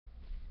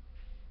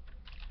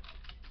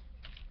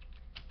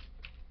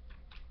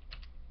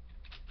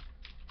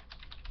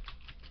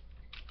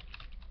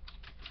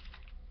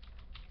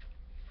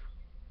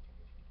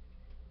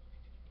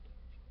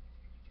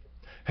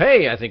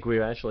Hey, I think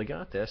we actually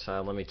got this.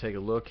 Let me take a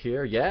look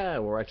here. Yeah,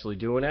 we're actually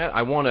doing that.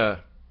 I want to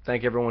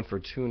thank everyone for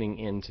tuning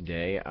in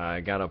today. I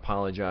got to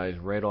apologize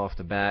right off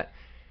the bat.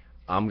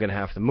 I'm going to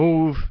have to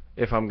move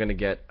if I'm going to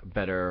get a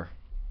better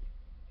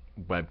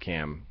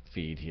webcam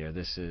feed here.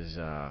 This is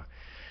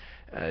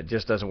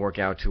just doesn't work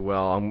out too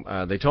well.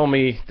 They told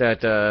me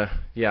that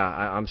yeah,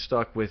 I'm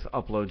stuck with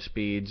upload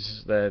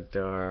speeds that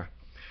are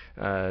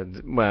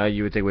well,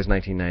 you would think it was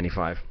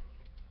 1995.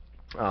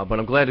 But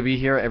I'm glad to be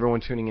here.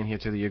 Everyone tuning in here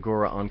to the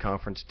Agora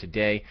Unconference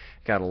today.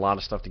 Got a lot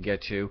of stuff to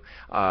get to.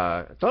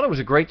 Thought it was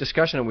a great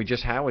discussion that we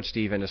just had with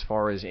Stephen as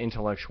far as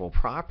intellectual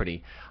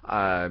property.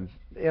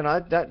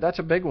 That's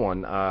a big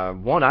one.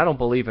 One, I don't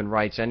believe in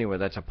rights anyway.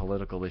 That's a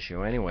political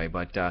issue anyway.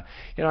 But I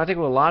think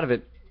what a lot of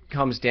it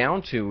comes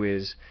down to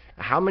is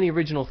how many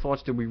original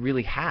thoughts do we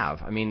really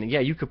have? I mean,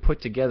 yeah, you could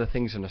put together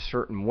things in a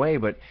certain way,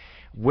 but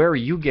where are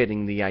you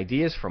getting the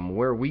ideas from?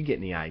 Where are we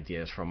getting the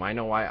ideas from? I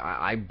know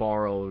I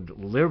borrowed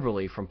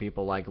liberally from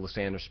people like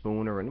Lysander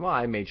Spooner, and well,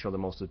 I made sure that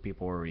most of the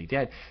people were already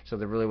dead, so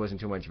there really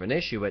wasn't too much of an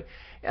issue. But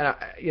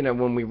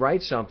when we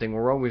write something,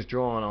 we're always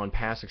drawing on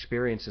past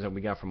experiences that we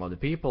got from other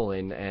people,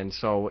 and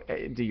so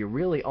do you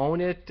really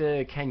own it?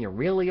 Can you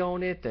really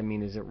own it? I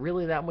mean, is it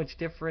really that much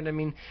different? I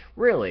mean,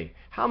 really,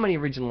 how many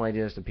original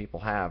ideas do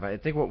people have? I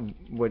think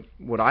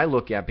what I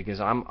look at,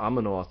 because I'm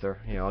an author,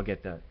 I'll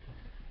get that.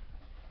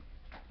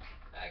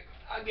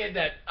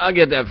 I'll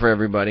get that for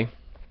everybody.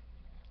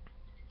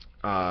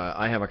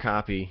 I have a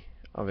copy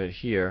of it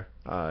here,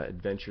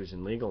 Adventures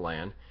in Legal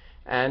Land,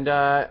 and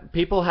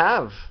people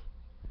have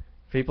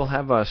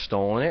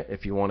stolen it,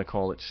 if you want to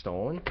call it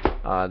stolen.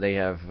 They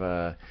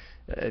have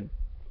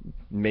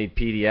made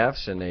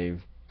PDFs and they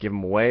give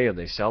them away or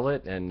they sell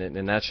it,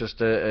 and that's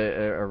just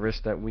a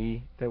risk that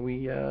we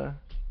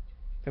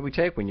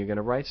take when you're going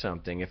to write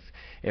something.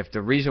 If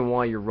the reason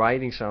why you're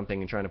writing something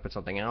and trying to put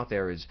something out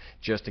there is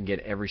just to get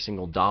every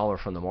single dollar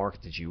from the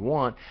market that you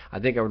want,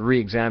 I think I would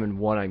re-examine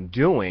what I'm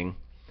doing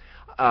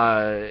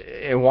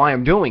and why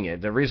I'm doing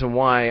it. The reason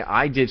why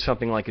I did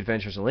something like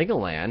Adventures in Legal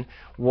Land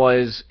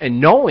was,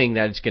 and knowing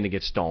that it's going to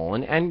get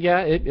stolen, and yeah,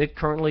 it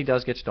currently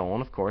does get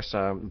stolen, of course.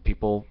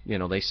 People,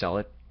 they sell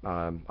it.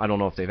 I don't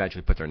know if they've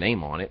actually put their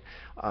name on it,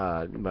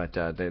 but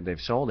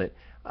they've sold it.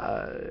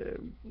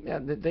 Yeah,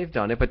 they've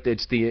done it, but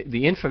it's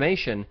the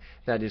information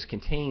that is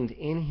contained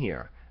in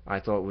here I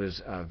thought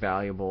was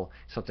valuable,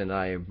 something that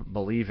I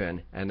believe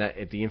in, and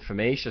that the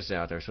information is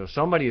out there. So if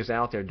somebody is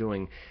out there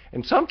doing,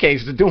 in some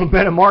cases, doing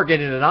better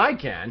marketing than I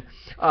can,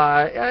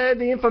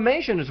 the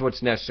information is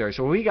what's necessary.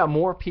 So when we got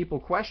more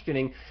people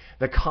questioning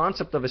the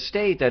concept of a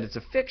state, that it's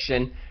a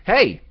fiction,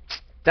 hey,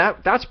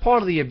 that's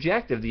part of the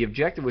objective. The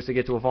objective was to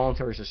get to a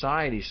voluntary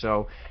society.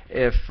 So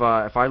if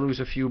I lose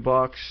a few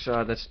bucks,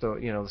 that's so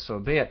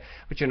be it.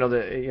 But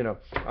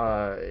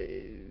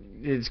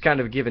it's kind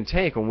of a give and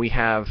take when we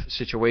have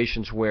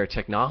situations where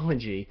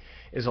technology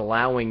is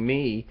allowing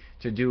me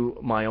to do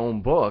my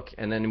own book,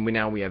 and then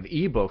now we have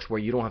ebooks where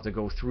you don't have to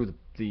go through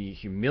the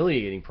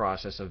humiliating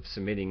process of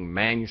submitting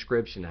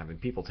manuscripts and having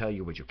people tell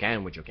you what you can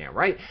and what you can't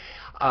write.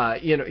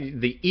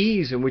 The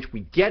ease in which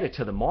we get it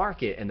to the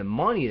market and the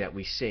money that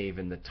we save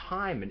and the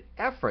time and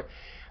effort,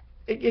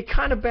 it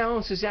kind of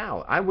balances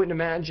out. I wouldn't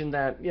imagine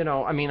that,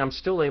 I mean, I'm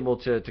still able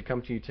to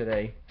come to you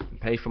today and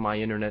pay for my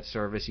internet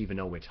service even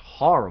though it's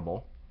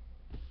horrible.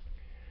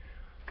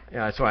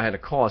 Yeah, that's why I had to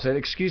call. I said,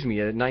 excuse me,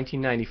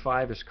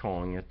 1995 is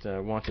calling. It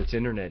wants its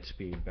internet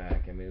speed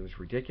back. I mean, it was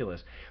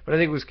ridiculous. But I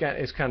think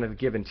it's kind of a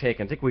give and take.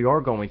 I think we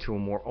are going to a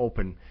more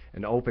open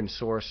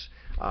source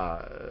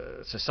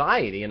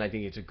society, and I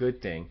think it's a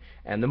good thing.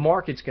 And the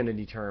market's going to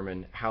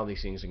determine how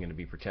these things are going to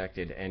be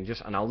protected.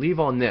 And I'll leave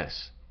on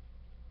this.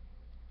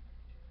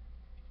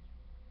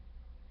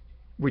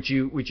 What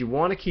you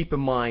want to keep in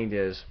mind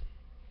is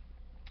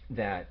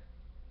that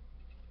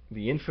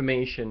the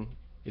information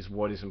is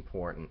what is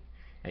important.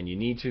 And you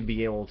need to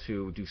be able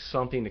to do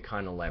something to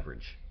kind of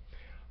leverage.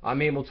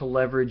 I'm able to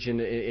leverage, and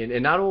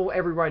not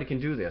every writer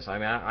can do this. I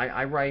mean,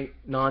 I write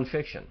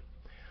nonfiction.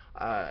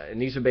 And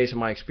these are based on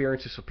my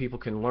experiences so people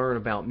can learn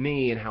about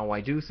me and how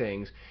I do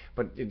things,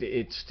 but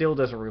it still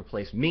doesn't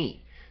replace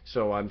me.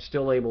 So I'm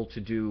still able to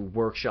do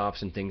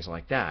workshops and things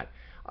like that.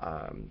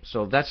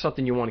 So that's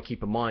something you want to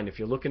keep in mind. If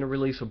you're looking to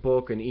release a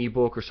book, an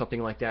ebook, or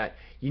something like that,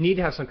 you need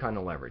to have some kind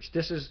of leverage.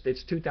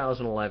 It's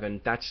 2011.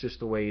 That's just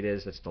the way it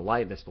is. That's the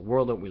light. That's the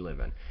world that we live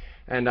in.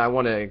 And I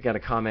want to get a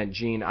comment,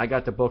 Gene. I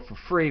got the book for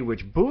free,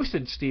 which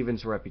boosted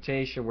Stephen's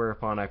reputation,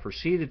 whereupon I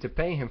proceeded to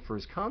pay him for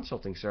his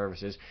consulting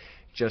services.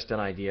 Just an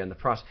idea in the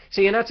process.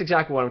 See, and that's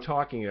exactly what I'm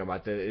talking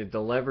about. The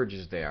leverage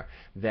is there.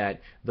 That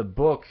the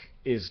book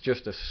is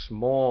just a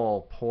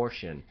small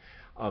portion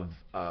of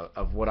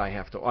what I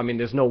have to. I mean,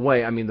 there's no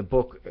way. I mean, the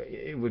book,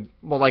 it would,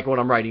 well, like what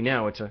I'm writing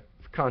now, it's a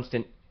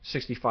constant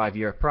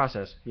 65-year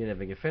process. You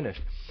never get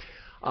finished.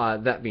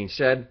 That being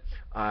said,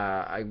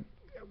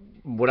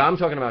 what I'm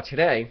talking about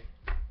today,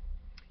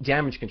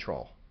 damage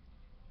control.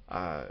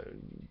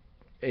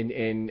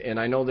 And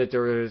I know that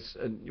there is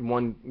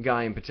one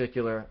guy in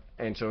particular,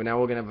 And so now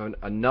we're going to have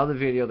another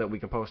video that we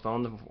can post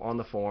on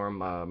the forum.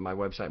 My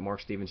website,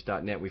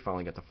 markstevens.net. We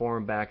finally got the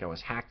forum back. I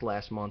was hacked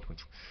last month, which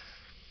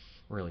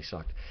really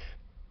sucked.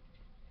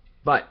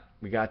 But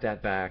we got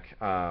that back.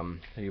 So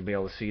you'll be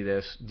able to see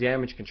this.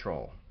 Damage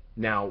control.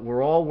 Now,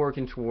 we're all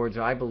working towards,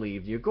 I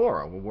believe, the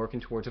Agora. We're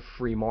working towards a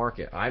free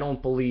market. I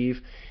don't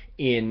believe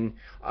in,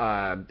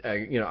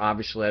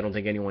 obviously I don't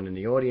think anyone in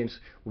the audience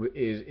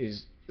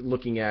is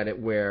looking at it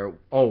where,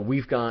 oh,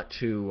 we got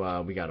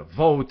to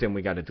vote and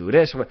we got to do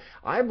this.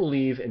 I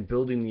believe in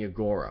building the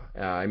Agora.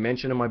 I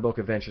mentioned in my book,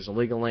 Adventures in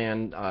Legal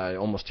Land,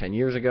 almost 10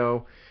 years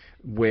ago,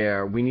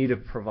 where we need to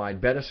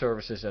provide better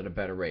services at a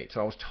better rate. So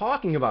I was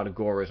talking about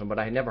agorism, but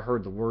I had never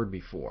heard the word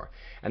before.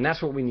 And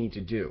that's what we need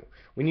to do.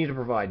 We need to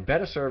provide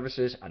better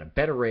services at a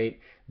better rate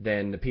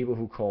than the people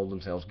who call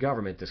themselves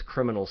government, this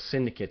criminal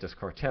syndicate, this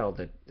cartel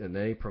that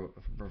they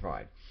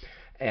provide.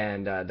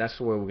 And that's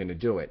the way we're going to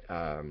do it.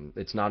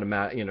 It's not a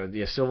matter,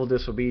 the civil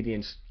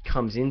disobedience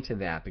comes into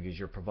that because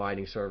you're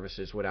providing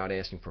services without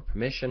asking for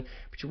permission,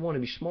 but you want to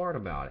be smart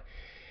about it.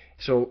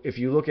 So if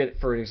you look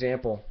at, for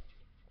example,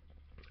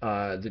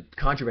 the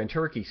contraband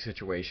turkey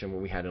situation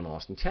where we had in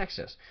Austin,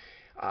 Texas.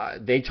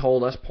 They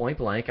told us point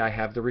blank, I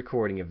have the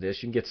recording of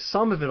this. You can get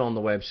some of it on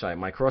the website.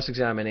 My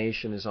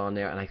cross-examination is on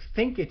there, and I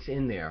think it's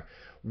in there,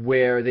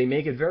 where they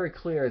make it very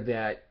clear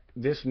that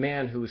this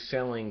man who's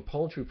selling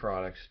poultry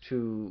products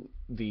to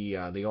the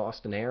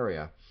Austin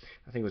area,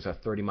 I think it was a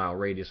 30-mile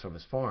radius of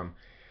his farm,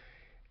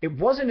 it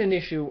wasn't an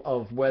issue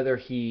of whether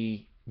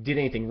he did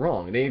anything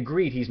wrong. They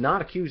agreed he's not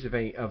accused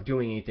of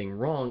doing anything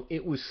wrong.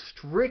 It was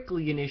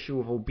strictly an issue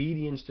of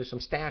obedience to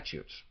some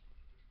statutes.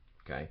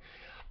 Okay,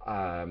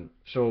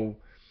 so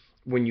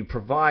when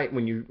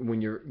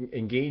you're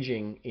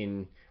engaging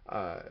in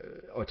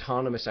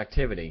autonomous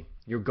activity,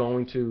 you're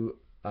going to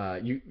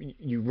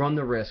you run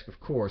the risk, of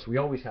course. We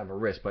always have a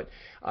risk, but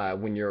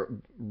when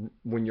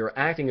you're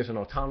acting as an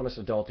autonomous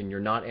adult and you're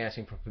not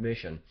asking for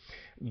permission,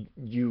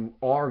 you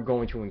are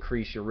going to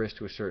increase your risk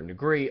to a certain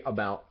degree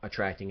about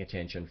attracting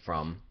attention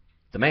from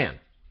the man.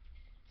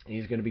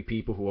 These are going to be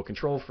people who are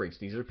control freaks.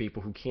 These are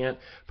people who can't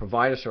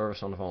provide a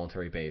service on a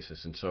voluntary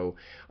basis. And so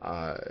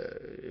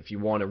if you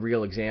want a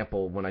real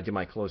example, when I did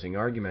my closing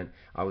argument,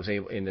 I was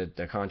able, in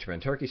the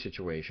contraband turkey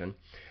situation,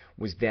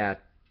 was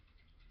that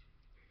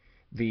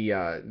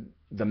the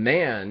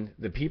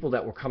people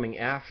that were coming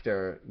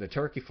after the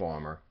turkey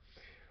farmer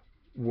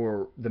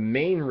were the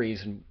main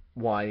reason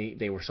why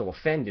they were so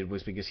offended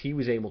was because he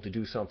was able to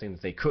do something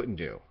that they couldn't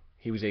do.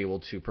 He was able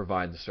to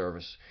provide his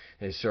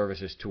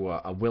services to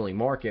a willing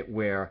market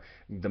where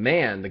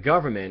the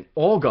government,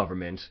 all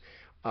governments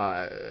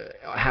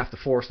have to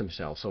force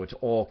themselves. So it's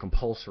all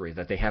compulsory,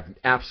 that they have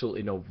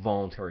absolutely no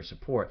voluntary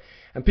support.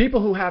 And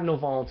people who have no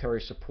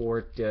voluntary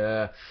support,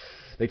 they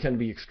tend to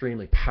be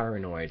extremely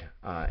paranoid,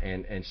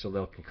 and so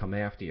they can come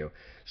after you.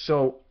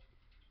 So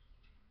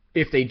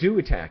if they do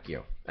attack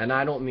you, and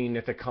I don't mean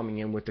that they're coming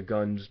in with the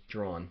guns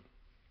drawn,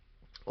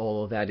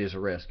 although that is a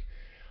risk,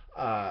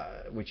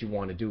 which you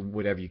want to do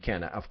whatever you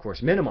can, of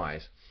course,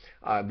 minimize.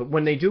 But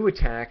when they do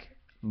attack,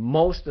 a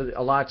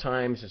lot of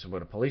times it's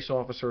with a police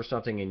officer or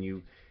something, and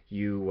you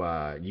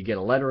get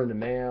a letter in the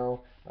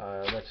mail.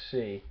 Let's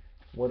see,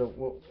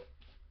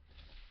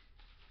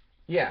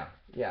 yeah.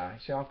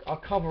 So I'll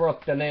cover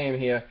up the name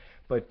here,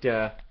 but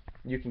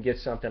you can get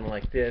something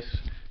like this.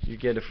 You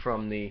get it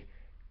from the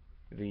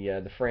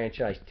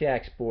franchise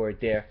tax board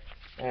there,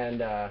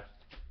 and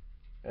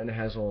it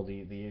has all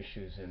the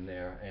issues in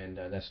there, and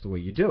that's the way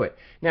you do it.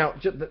 Now,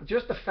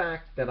 just the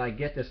fact that I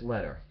get this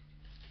letter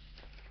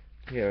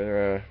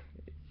here,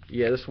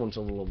 yeah, this one's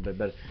a little bit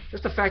better.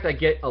 Just the fact I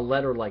get a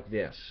letter like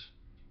this,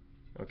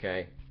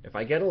 okay? If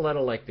I get a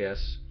letter like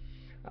this,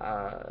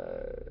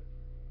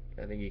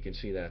 I think you can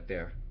see that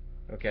there,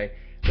 okay?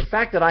 The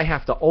fact that I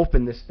have to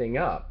open this thing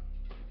up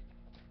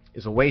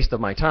is a waste of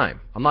my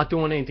time. I'm not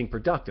doing anything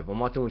productive. I'm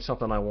not doing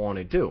something I want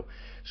to do.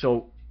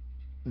 So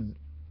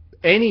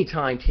any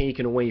time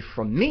taken away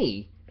from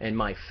me and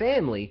my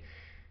family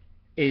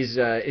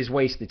is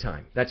wasted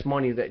time. That's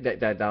money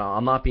that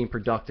I'm not being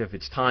productive.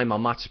 It's time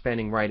I'm not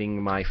spending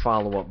writing my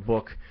follow-up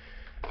book,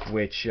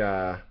 which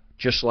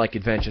just like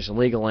Adventures in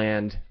Legal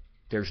Land,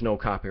 there's no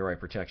copyright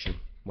protection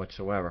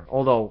whatsoever.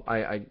 Although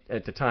I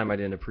at the time I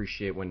didn't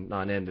appreciate when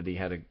non-entity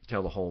had to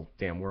tell the whole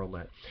damn world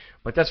that.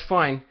 But that's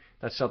fine.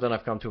 That's something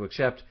I've come to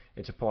accept.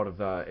 It's a part of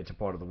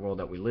the world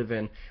that we live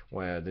in.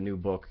 Where the new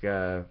book,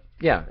 yeah,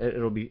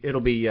 it'll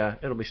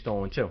be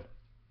stolen too.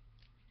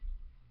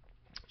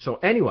 So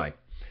anyway,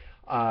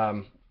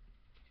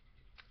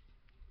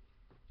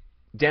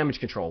 damage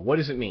control. What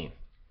does it mean?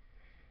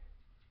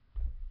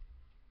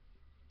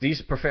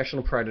 These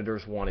professional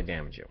predators want to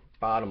damage you.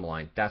 Bottom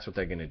line, that's what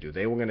they're going to do.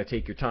 They were going to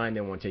take your time.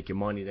 They want to take your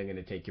money. They're going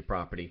to take your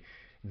property.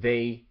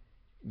 They're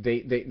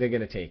going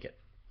to take it.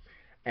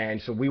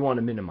 And so we want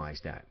to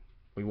minimize that.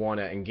 We want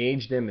to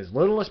engage them as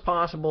little as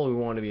possible. We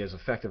want to be as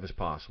effective as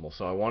possible.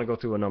 So I want to go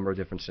through a number of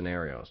different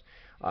scenarios.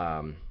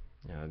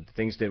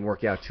 Things didn't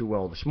work out too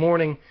well this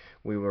morning.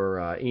 We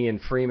were Ian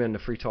Freeman, the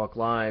Free Talk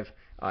Live,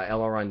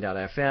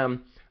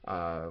 LRN.FM.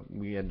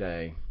 We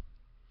had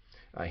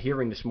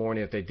hearing this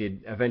morning that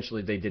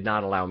eventually they did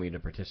not allow me to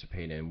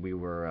participate in. We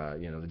were,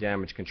 the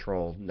damage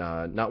control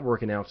not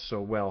working out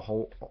so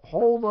well.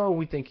 Although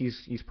we think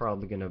he's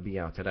probably going to be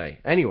out today.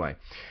 Anyway,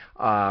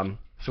 so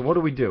what do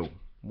we do?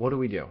 What do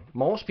we do?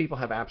 Most people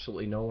have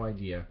absolutely no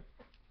idea.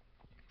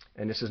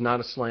 And this is not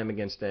a slam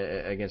against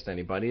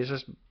anybody. It's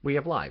just we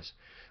have lives.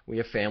 We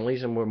have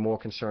families, and we're more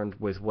concerned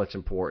with what's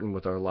important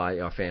with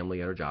our family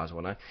and our jobs and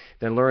whatnot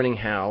than learning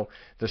how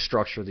the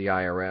structure of the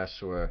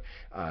IRS or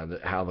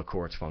how the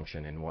courts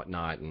function and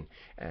whatnot,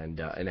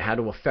 and how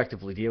to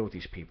effectively deal with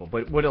these people.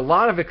 But what a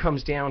lot of it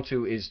comes down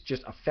to is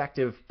just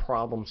effective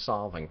problem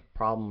solving,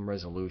 problem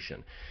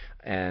resolution.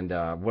 And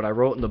what I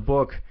wrote in the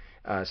book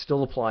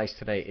still applies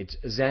today. It's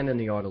Zen in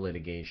the art of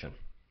litigation.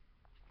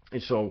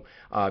 And so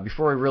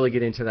before I really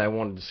get into that, I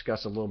want to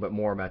discuss a little bit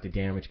more about the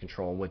damage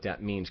control and what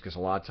that means, because a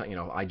lot of time,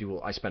 I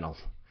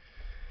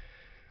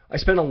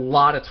spend a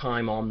lot of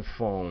time on the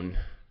phone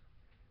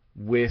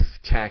with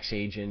tax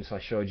agents. I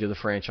showed you the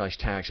Franchise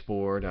Tax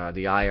Board,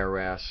 the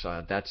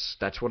IRS.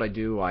 That's what I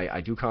do.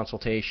 I do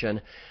consultation,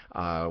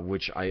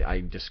 which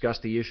I discuss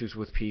the issues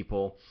with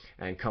people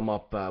and come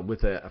up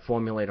with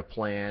formulate a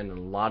plan. And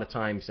a lot of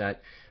times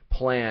that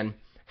plan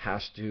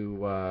has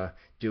to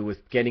do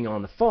with getting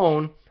on the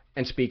phone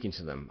and speaking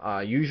to them.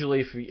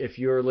 Usually if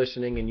you're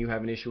listening and you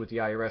have an issue with the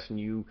IRS and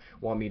you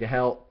want me to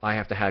help, I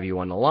have to have you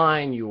on the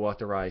line. You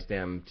authorize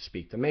them to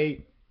speak to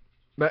me.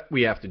 But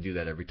we have to do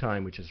that every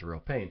time, which is a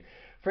real pain.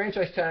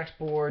 Franchise Tax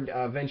Board,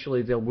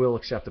 eventually they will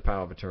accept the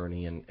power of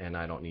attorney, and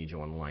I don't need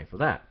you on the line for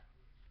that,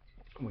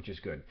 which is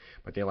good.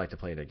 But they like to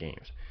play their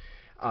games.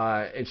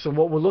 And so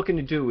what we're looking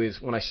to do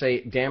is, when I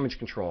say damage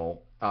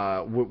control,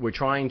 we're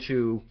trying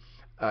to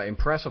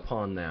impress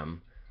upon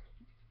them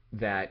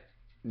that,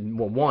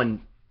 well,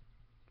 one,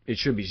 it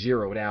should be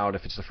zeroed out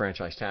if it's the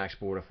Franchise Tax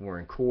Board, if we're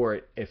in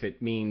court, if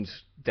it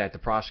means that the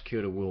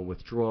prosecutor will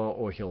withdraw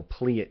or he'll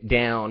plea it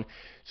down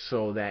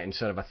so that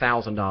instead of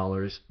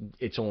 $1,000,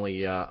 it's only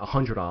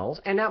 $100.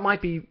 And that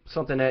might be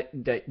something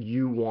that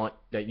you want,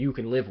 that you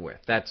can live with.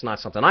 That's not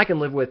something I can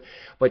live with,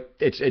 but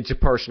it's a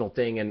personal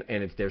thing,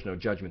 and there's no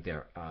judgment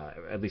there,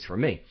 at least for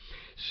me.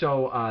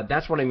 So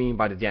that's what I mean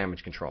by the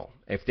damage control.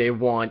 If they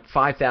want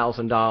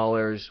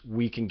 $5,000,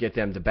 we can get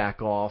them to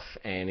back off,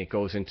 and it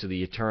goes into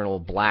the eternal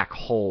black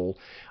hole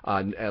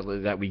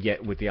that we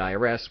get with the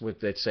IRS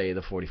with, let's say,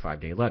 the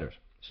 45-day letters.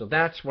 So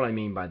that's what I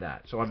mean by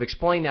that. So I've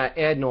explained that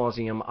ad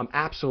nauseum. I'm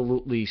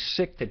absolutely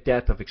sick to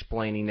death of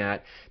explaining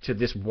that to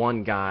this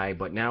one guy,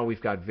 but now we've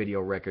got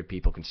video record.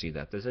 People can see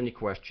that. If there's any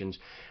questions,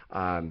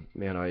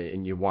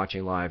 and you're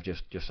watching live,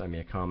 just send me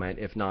a comment.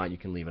 If not, you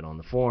can leave it on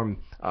the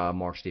forum,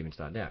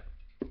 markstevens.net.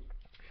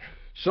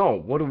 So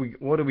what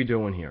are we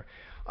doing here?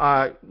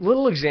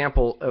 Little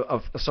example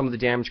of some of the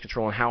damage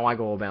control and how I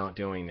go about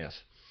doing this.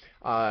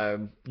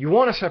 You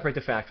want to separate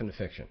the fact from the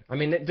fiction. I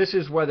mean, this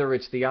is whether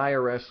it's the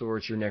IRS or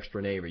it's your next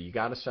door neighbor. You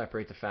got to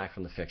separate the fact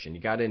from the fiction.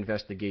 You got to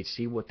investigate,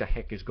 see what the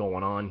heck is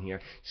going on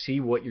here, see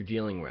what you're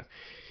dealing with.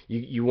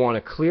 You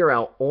want to clear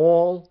out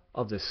all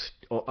of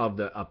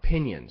the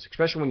opinions,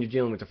 especially when you're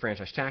dealing with the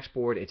Franchise Tax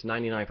Board. It's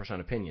 99%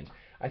 opinions.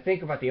 I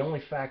think about the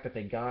only fact that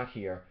they got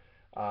here.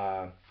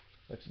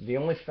 The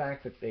only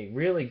fact that they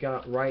really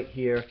got right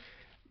here.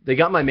 They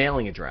got my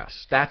mailing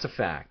address. That's a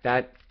fact.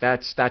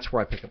 That's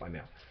where I pick up my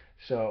mail.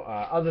 So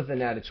other than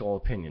that, it's all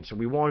opinion. So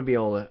we want to be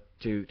able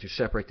to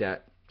separate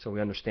that so we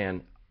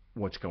understand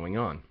what's going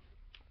on.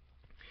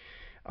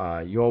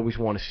 You always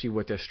want to see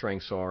what their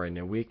strengths are and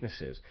their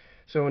weaknesses.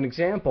 So an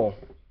example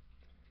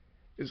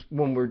is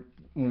when we're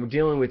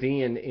dealing with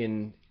Ian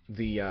in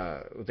the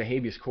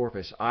habeas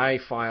corpus. I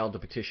filed the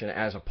petition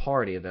as a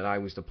party that I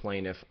was the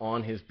plaintiff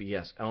on his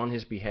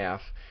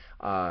behalf,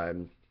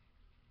 and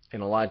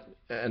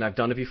I've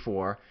done it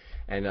before.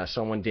 And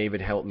someone, David,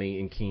 helped me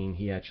in Keene.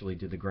 He actually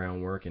did the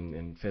groundwork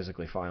and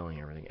physically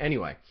filing everything.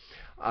 Anyway,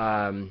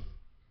 one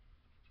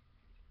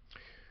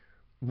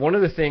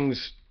of the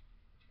things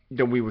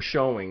that we were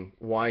showing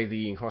why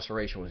the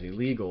incarceration was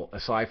illegal,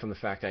 aside from the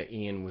fact that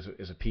Ian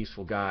is a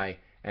peaceful guy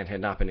and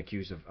had not been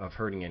accused of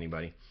hurting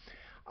anybody,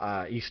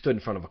 he stood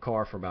in front of a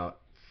car for about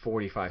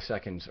 45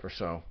 seconds or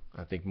so.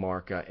 I think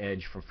Marc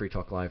Edge from Free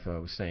Talk Live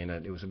was saying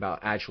that it was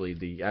about,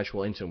 the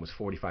actual incident was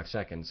 45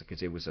 seconds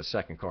because it was a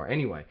second car.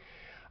 Anyway.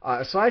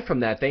 Aside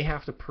from that, they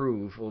have to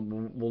prove,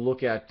 we'll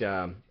look at,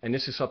 and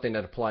this is something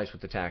that applies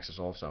with the taxes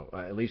also,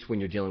 at least when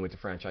you're dealing with the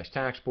Franchise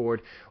Tax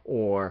Board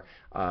or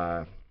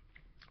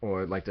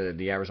like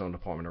the Arizona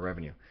Department of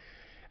Revenue.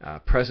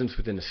 Presence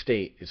within the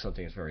state is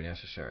something that's very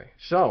necessary.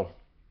 So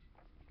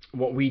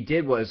what we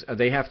did was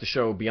they have to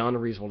show beyond a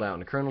reasonable doubt in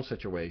the criminal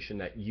situation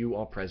that you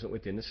are present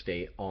within the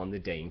state on the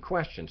day in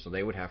question. So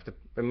they would have to,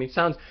 I mean,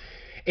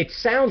 it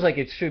sounds like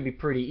it should be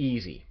pretty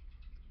easy.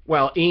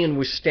 Well, Ian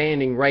was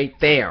standing right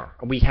there.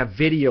 We have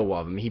video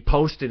of him. He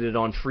posted it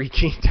on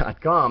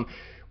freekey.com.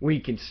 We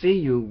can see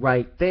you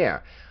right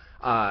there.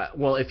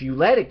 Well, if you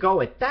let it go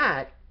at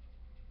that,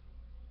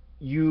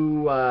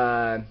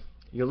 you're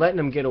letting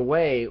them get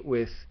away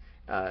with,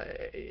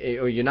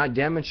 or you're not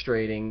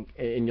demonstrating,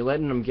 and you're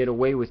letting them get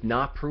away with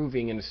not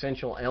proving an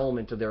essential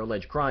element of their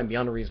alleged crime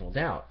beyond a reasonable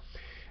doubt.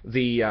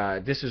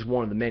 this is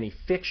one of the many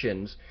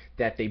fictions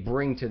that they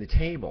bring to the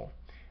table.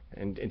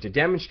 And to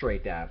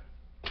demonstrate that,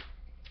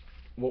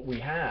 what we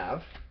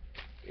have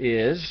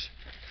is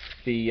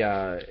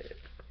the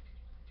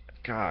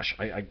gosh,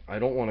 I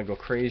don't want to go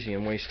crazy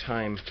and waste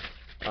time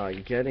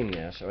getting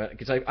this,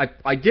 because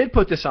I did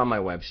put this on my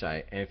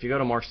website, and if you go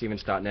to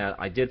markstevens.net,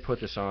 I did put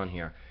this on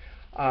here.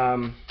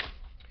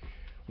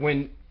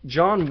 When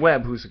John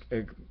Webb, who's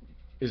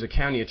is a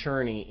county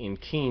attorney in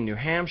Keene, New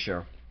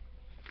Hampshire,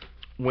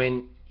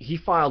 when he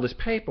filed his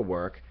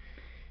paperwork,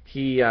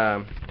 he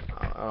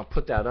I'll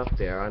put that up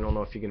there. I don't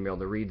know if you're going to be able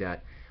to read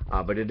that,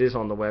 but it is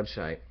on the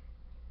website.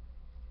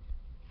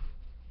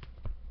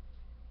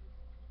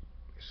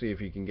 See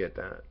if you can get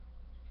that.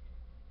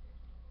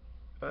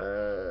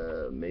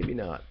 Maybe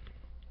not.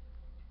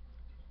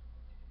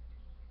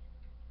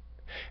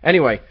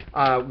 Anyway,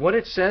 what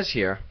it says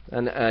here,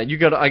 and you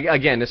got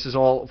again, this is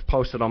all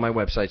posted on my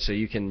website, so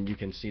you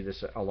can see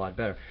this a lot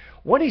better.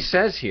 What he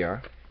says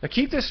here. Now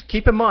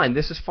keep in mind,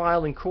 this is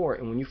filed in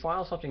court, and when you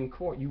file something in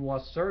court, you are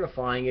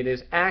certifying it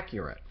is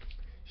accurate.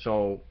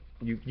 So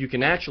you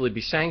can actually be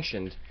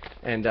sanctioned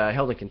and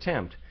held in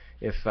contempt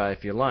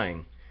if you're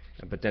lying.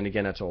 But then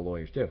again, that's all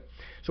lawyers do.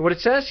 So what it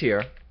says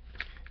here,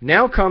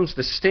 now comes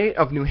the state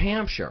of New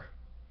Hampshire,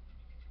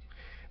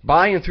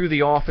 by and through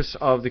the office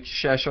of the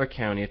Cheshire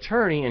County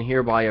Attorney, and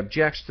hereby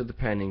objects to the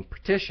pending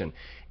petition.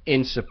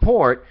 In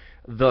support,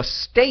 the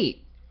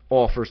state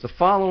offers the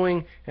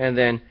following, and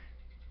then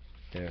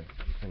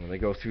they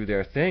go through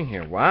their thing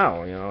here.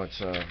 Wow, you know, it's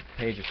a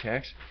page of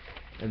text.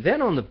 And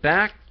then on the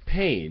back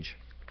page,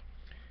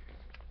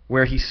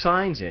 where he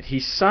signs it,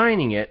 he's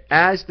signing it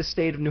as the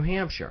state of New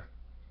Hampshire.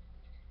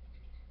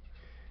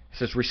 It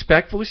says,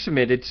 respectfully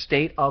submitted,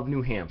 State of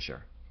New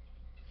Hampshire.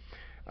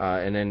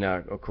 And then,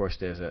 of course,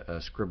 there's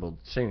a scribbled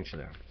signature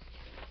there.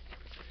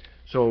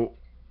 So,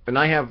 and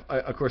I have,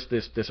 of course,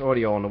 this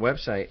audio on the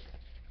website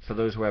for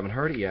those who haven't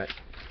heard it yet.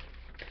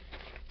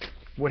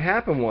 What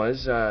happened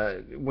was,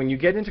 when you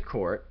get into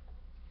court,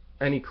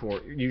 any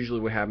court,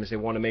 usually what happens, they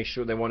want to make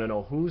sure, they want to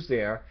know who's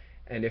there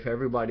and if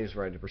everybody is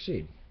ready to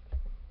proceed.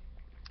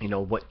 You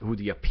know, who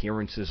the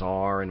appearances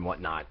are and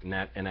whatnot, and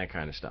that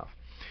kind of stuff.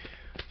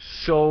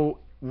 So,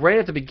 right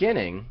at the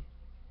beginning,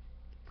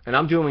 and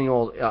I'm doing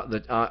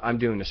I'm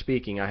doing the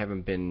speaking. I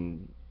haven't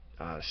been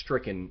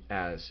stricken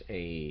as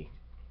a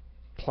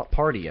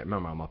party yet.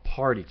 Remember, I'm a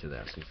party to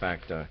this. In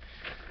fact,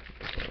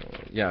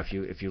 yeah,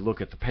 if you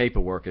look at the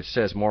paperwork, it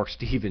says Marc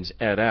Stevens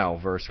et al.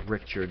 Versus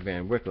Richard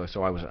Van Wickler.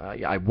 So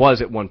I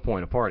was at one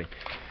point a party.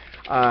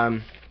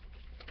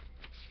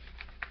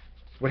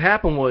 What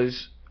happened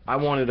was I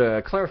wanted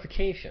a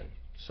clarification.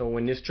 So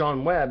when this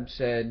John Webb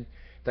said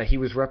that he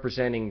was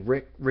representing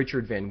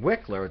Richard Van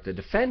Wickler, the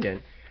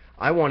defendant,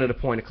 I wanted a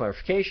point of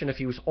clarification if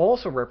he was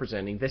also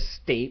representing the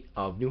state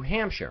of New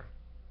Hampshire.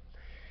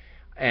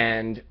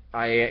 And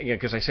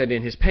because I said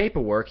in his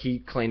paperwork he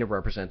claimed to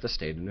represent the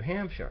state of New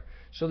Hampshire.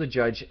 So the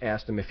judge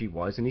asked him if he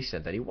was, and he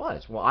said that he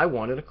was. Well, I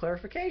wanted a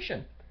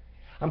clarification.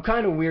 I'm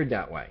kind of weird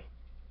that way.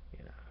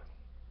 You know,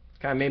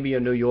 it's kind of maybe a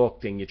New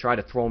York thing. You try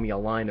to throw me a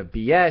line of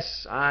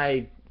BS,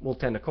 I will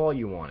tend to call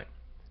you on it.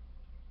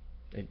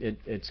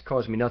 It's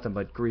caused me nothing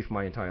but grief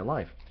my entire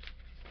life.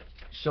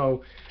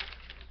 So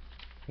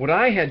what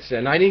I had said,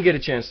 and I didn't get a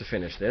chance to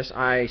finish this,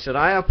 I said,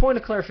 I have a point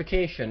of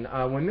clarification.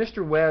 When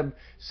Mr. Webb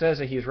says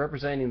that he's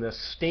representing the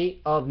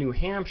state of New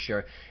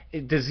Hampshire,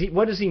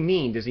 what does he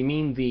mean? Does he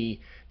mean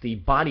the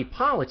body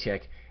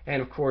politic?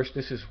 And of course,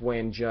 this is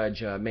when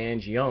Judge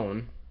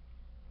Mangione,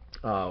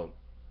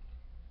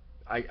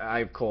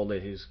 I've called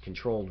it his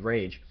controlled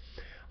rage,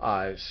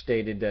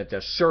 stated that,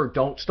 sir,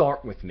 don't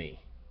start with me.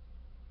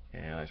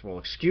 And I said, well,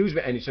 excuse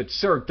me. And he said,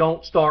 sir,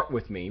 don't start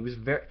with me. He was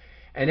very...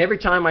 And every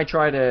time I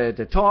tried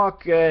to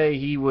talk,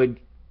 he would,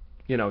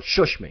 you know,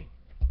 shush me.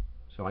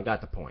 So I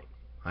got the point.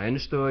 I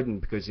understood, and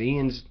because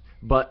Ian's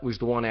butt was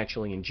the one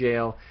actually in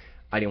jail,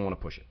 I didn't want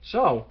to push it.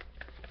 So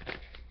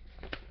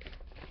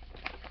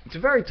it's a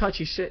very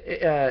touchy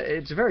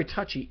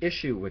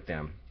issue with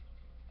them,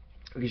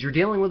 because you're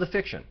dealing with a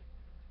fiction.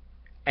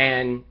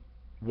 And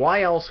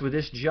why else would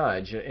this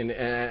judge, and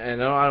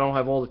I don't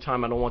have all the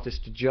time, I don't want this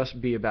to just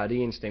be about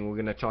Ian's thing, we're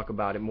going to talk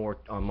about it more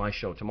on my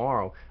show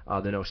tomorrow,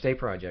 the No State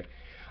Project.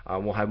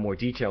 We'll have more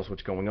details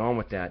what's going on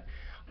with that.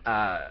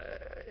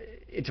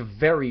 It's a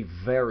very,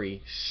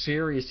 very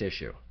serious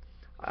issue.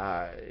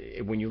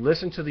 When you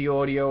listen to the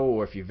audio,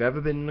 or if you've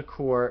ever been in the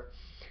court,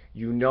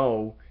 you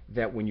know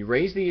that when you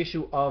raise the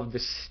issue of the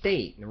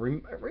state, and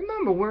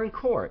remember, we're in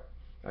court.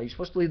 You're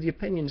supposed to leave the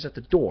opinions at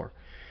the door.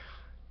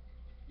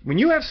 When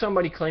you have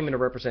somebody claiming to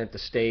represent the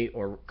state,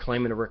 or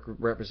claiming to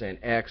represent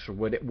X, or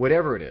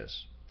whatever it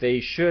is, they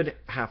should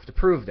have to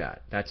prove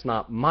that. That's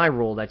not my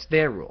rule, that's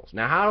their rules.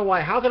 Now,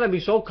 how can I be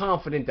so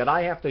confident that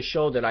I have to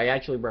show that I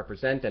actually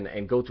represent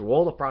and go through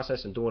all the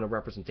process and doing a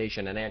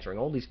representation and answering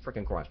all these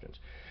freaking questions?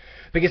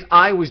 Because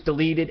I was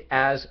deleted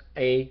as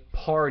a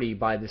party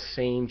by the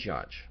same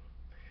judge.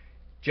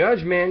 Judge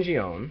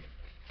Mangione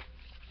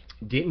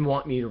didn't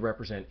want me to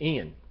represent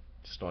Ian.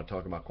 Start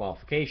talking about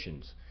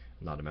qualifications.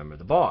 I'm not a member of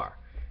the bar.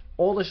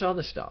 All this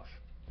other stuff.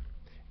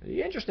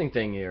 The interesting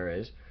thing here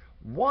is,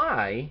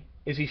 why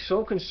is he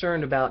so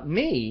concerned about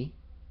me,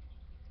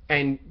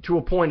 and to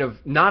a point of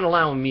not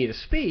allowing me to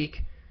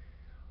speak,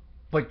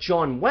 but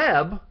John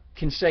Webb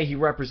can say he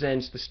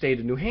represents the state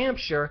of New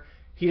Hampshire?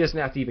 He doesn't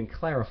have to even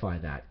clarify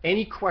that.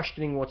 Any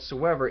questioning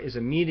whatsoever is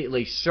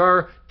immediately,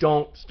 sir,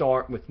 don't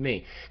start with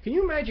me. Can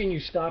you imagine you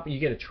stop and you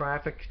get a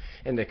traffic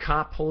and the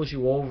cop pulls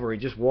you over, he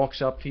just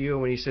walks up to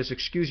you and he says,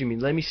 excuse me,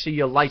 let me see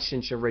your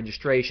license and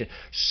registration.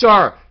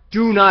 Sir,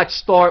 do not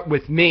start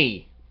with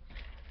me.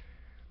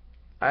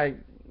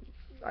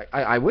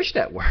 I wish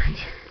that worked.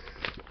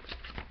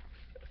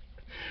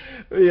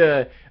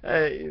 Yeah,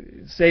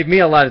 save me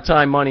a lot of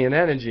time, money, and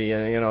energy.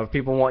 And if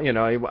people want,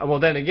 well,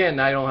 then again,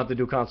 I don't have to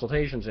do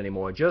consultations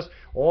anymore. Just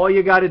all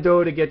you got to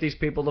do to get these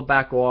people to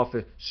back off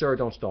is, sir,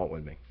 don't start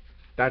with me.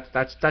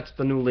 That's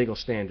the new legal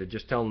standard.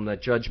 Just tell them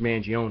that Judge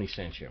Mangione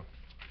sent you.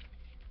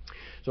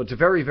 So it's a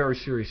very, very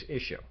serious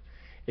issue.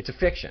 It's a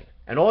fiction,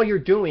 and all you're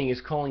doing is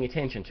calling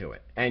attention to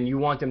it, and you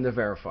want them to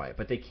verify it,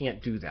 but they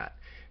can't do that.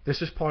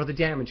 This is part of the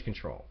damage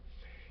control.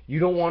 You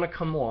don't want to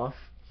come off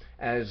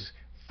as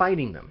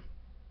fighting them.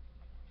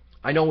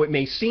 I know it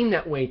may seem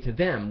that way to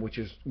them, which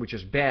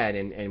is bad,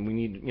 and we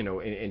need,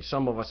 and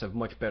some of us have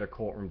much better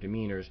courtroom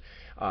demeanors.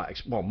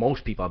 Well,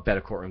 most people have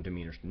better courtroom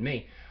demeanors than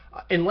me,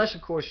 unless,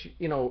 of course,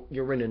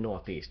 you're in the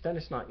Northeast. Then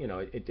it's not,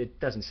 it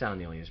doesn't sound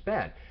nearly as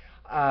bad.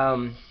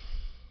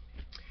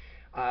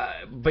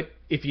 But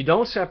if you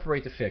don't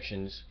separate the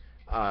fictions,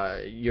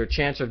 your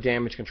chance of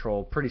damage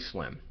control pretty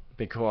slim,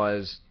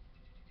 because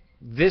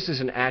this is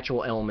an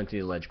actual element of the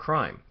alleged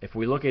crime. If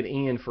we look at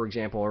Ian, for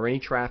example, or any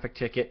traffic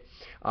ticket,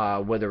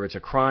 whether it's a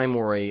crime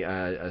or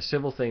a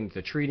civil thing,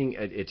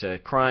 it's a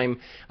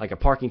crime like a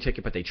parking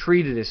ticket, but they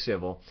treat it as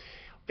civil,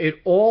 it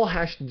all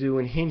has to do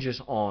and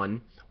hinges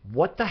on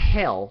what the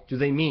hell do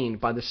they mean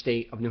by the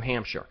state of New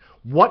Hampshire?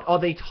 What are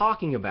they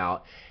talking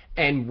about?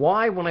 And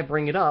why, when I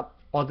bring it up,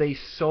 are they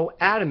so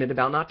adamant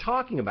about not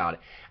talking about it?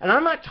 And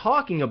I'm not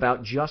talking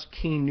about just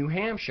Keene, New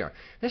Hampshire.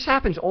 This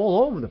happens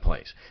all over the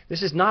place.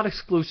 This is not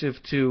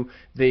exclusive to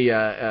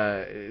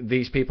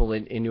these people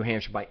in New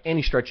Hampshire by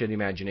any stretch of the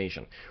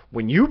imagination.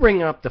 When you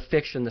bring up the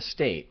fiction, the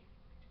state,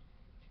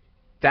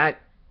 that's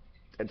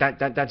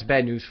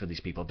bad news for these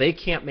people. They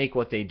can't make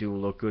what they do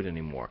look good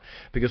anymore.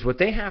 Because what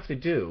they have to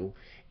do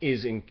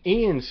is, in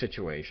Ian's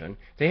situation,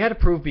 they had to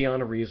prove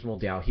beyond a reasonable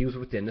doubt he was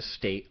within the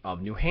state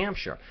of New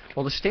Hampshire.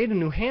 Well, the state of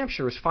New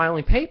Hampshire is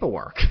filing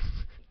paperwork.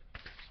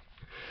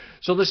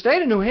 So the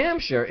state of New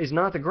Hampshire is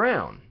not the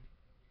ground.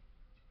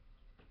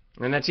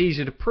 And that's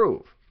easy to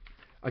prove.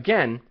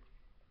 Again,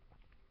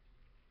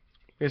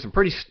 there's some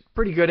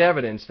pretty good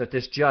evidence that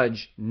this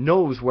judge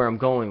knows where I'm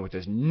going with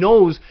this,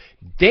 knows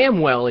damn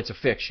well it's a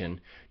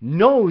fiction,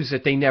 knows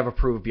that they never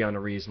proved beyond a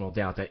reasonable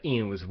doubt that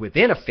Ian was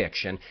within a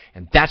fiction,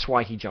 and that's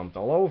why he jumped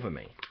all over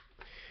me.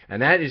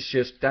 And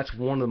that's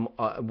one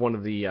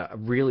of the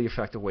really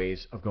effective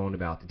ways of going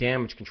about the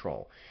damage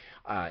control.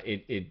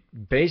 It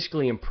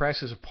basically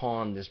impresses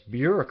upon this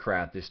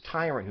bureaucrat, this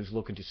tyrant who's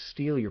looking to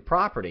steal your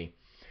property,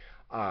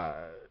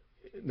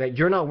 that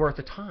you're not worth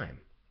the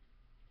time.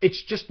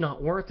 It's just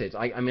not worth it.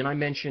 I mean, I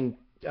mentioned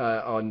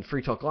on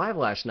Free Talk Live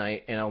last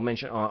night, and I'll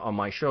mention on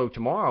my show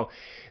tomorrow,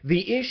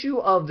 the issue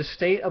of the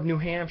state of New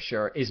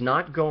Hampshire is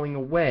not going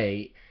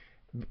away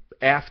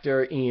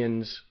after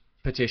Ian's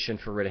petition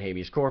for writ of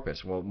habeas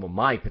corpus. Well,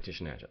 my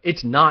petition, actually.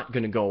 It's not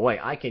going to go away.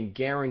 I can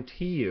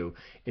guarantee you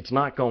it's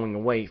not going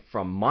away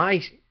from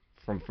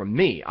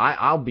me.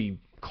 I'll be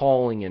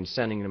calling and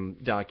sending them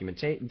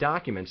documents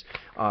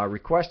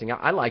requesting.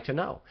 I'd like to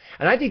know.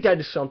 And I think that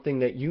is something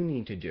that you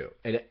need to do,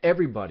 and that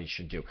everybody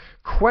should do.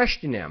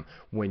 Question them.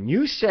 When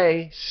you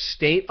say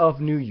state of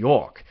New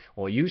York,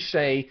 or you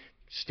say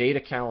state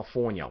of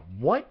California,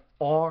 what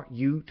are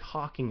you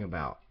talking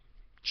about?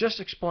 Just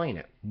explain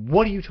it.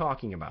 What are you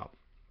talking about?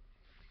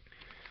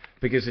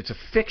 Because it's a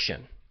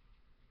fiction.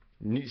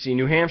 See,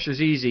 New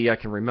Hampshire's easy. I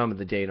can remember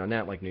the date on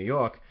that, like New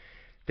York.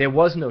 There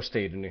was no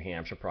state of New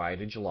Hampshire prior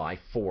to July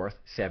 4th,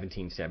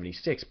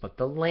 1776, but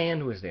the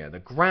land was there, the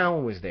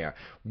ground was there.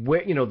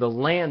 Where, the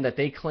land that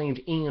they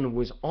claimed Ian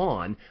was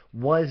on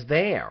was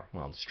there.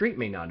 Well, the street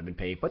may not have been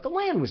paved, but the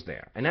land was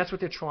there, and that's what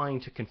they're trying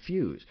to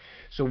confuse.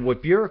 So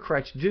what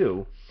bureaucrats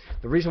do,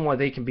 the reason why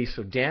they can be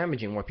so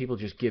damaging, why people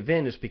just give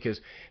in, is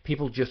because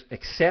people just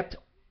accept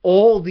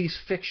all these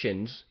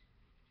fictions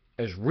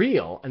as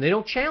real, and they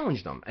don't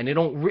challenge them, and they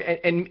don't.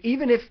 And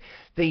even if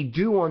they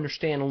do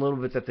understand a little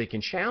bit that they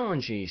can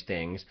challenge these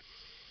things,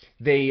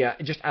 they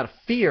just out of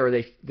fear,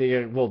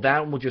 well,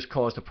 that will just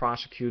cause the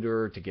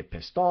prosecutor to get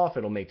pissed off.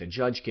 It'll make the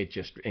judge get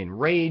just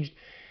enraged,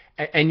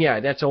 and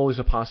yeah, that's always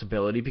a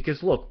possibility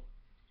because look,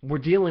 we're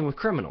dealing with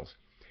criminals.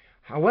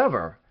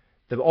 However,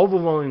 the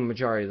overwhelming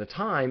majority of the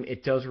time,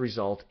 it does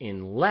result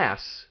in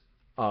less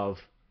of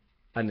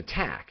an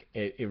attack.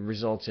 It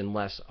results in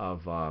less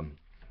of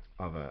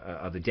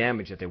the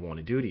damage that they want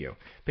to do to you.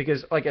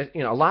 Because, like,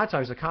 a lot of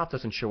times the cop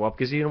doesn't show up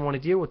because he didn't want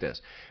to deal with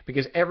this.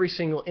 Because every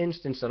single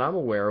instance that I'm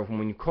aware of,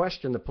 when you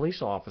question the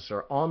police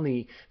officer on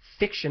the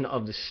fiction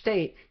of the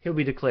state, he'll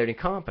be declared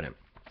incompetent.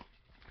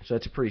 So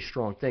that's a pretty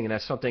strong thing, and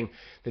that's something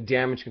the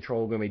damage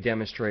control we're going to be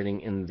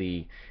demonstrating in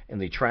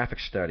the traffic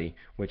study,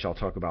 which I'll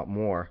talk about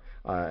more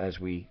as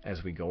we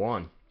go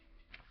on.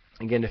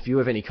 Again, if you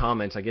have any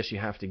comments, I guess you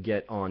have to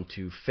get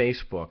onto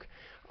Facebook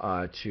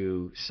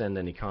to send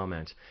any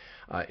comments.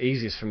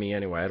 Easiest for me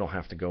anyway. I don't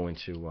have to go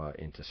into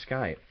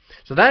Skype.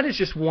 So that is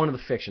just one of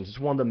the fictions. It's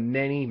one of the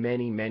many,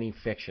 many, many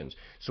fictions.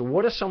 So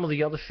what are some of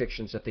the other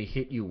fictions that they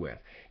hit you with?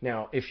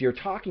 Now, if you're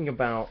talking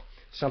about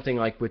something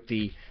like with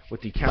the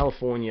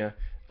California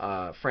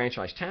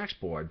Franchise Tax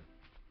Board,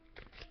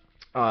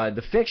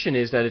 the fiction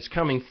is that it's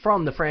coming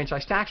from the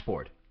Franchise Tax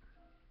Board.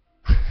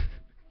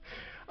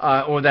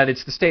 Or that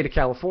it's the state of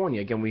California.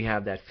 Again, we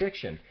have that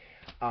fiction.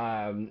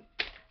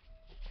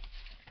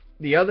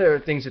 The other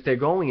things that they're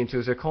going into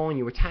is they're calling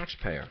you a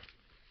taxpayer.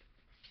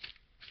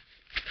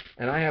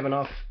 And I have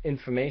enough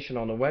information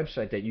on the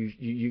website that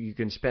you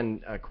can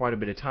spend quite a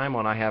bit of time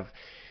on. I have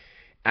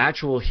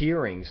actual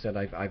hearings that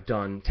I've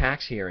done,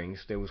 tax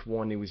hearings. There was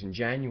one that was in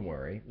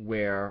January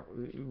where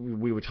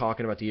we were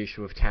talking about the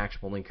issue of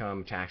taxable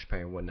income,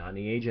 taxpayer, and whatnot. And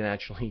the agent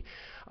actually,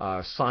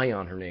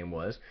 Sion, her name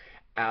was,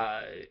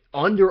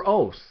 under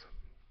oath.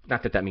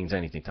 Not that that means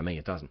anything to me,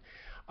 it doesn't.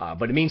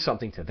 But it means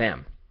something to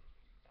them.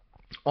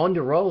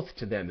 Under oath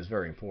to them is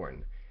very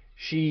important.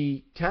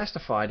 She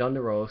testified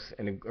under oath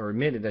or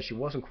admitted that she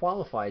wasn't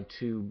qualified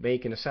to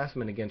make an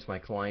assessment against my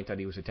client that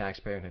he was a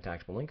taxpayer and had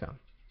taxable income.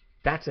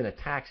 That's in a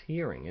tax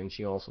hearing, and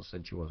she also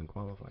said she wasn't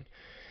qualified.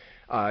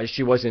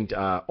 She wasn't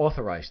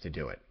authorized to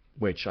do it,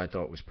 which I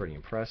thought was pretty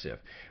impressive.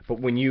 But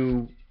when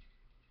you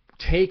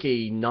take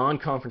a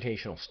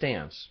non-confrontational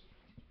stance,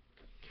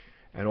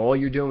 and all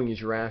you're doing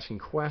is you're asking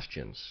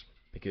questions,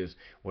 because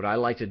what I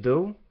like to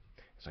do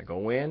is I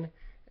go in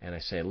and I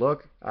say,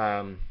 look,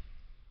 I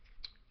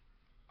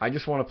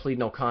just want to plead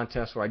no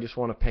contest, or I just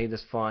want to pay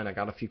this fine. I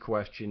got a few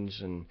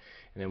questions, and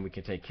then we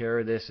can take care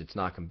of this. It's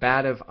not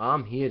combative.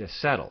 I'm here to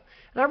settle.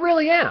 And I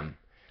really am.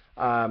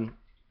 I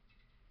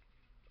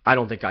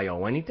don't think I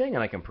owe anything,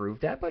 and I can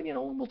prove that, but,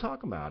 we'll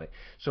talk about it.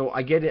 So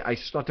I get it. I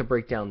start to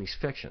break down these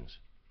fictions.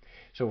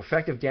 So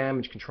effective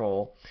damage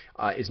control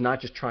is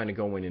not just trying to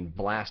go in and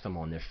blast them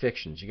on their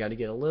fictions. You got to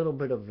get a little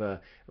bit of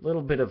a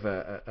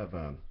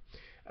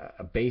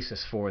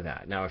basis for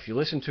that. Now, if you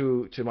listen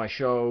to my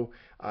show,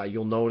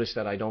 you'll notice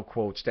that I don't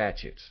quote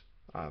statutes.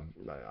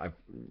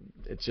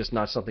 It's just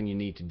not something you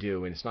need to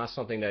do, and it's not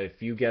something that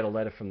if you get a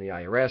letter from the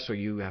IRS or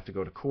you have to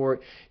go to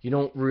court, you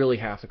don't really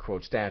have to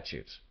quote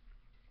statutes,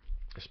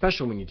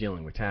 especially when you're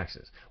dealing with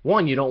taxes.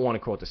 One, you don't want to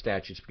quote the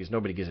statutes because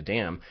nobody gives a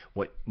damn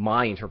what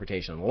my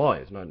interpretation of the law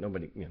is.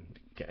 Nobody,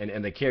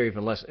 and they care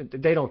even less.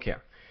 They don't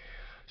care.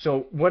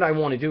 So what I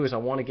want to do is I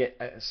want to get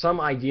some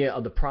idea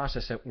of the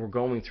process that we're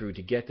going through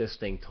to get this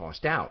thing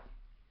tossed out.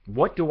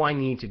 What do I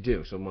need to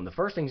do? So one of the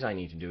first things I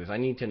need to do is I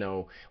need to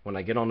know, when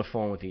I get on the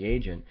phone with the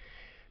agent,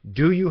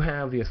 do you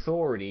have the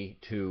authority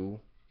to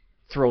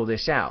throw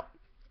this out?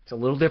 It's a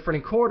little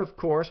different in court, of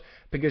course,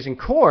 because in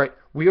court,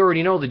 we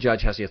already know the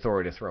judge has the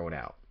authority to throw it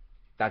out.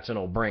 That's a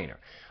no-brainer.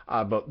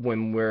 But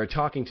when we're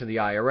talking to the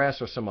IRS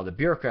or some other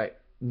bureaucrat,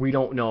 we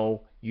don't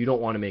know. You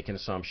don't want to make an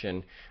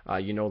assumption.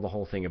 You know the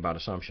whole thing about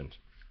assumptions,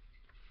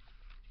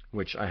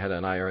 which I had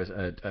an IRS,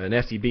 an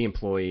FDB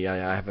employee.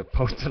 I have it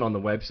posted on the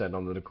website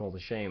under the call to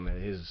shame,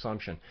 his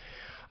assumption.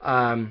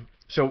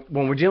 So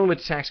when we're dealing with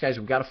the tax guys,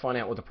 we've got to find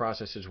out what the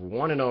process is. We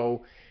want to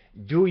know,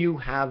 do you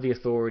have the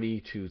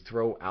authority to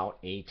throw out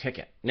a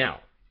ticket? Now,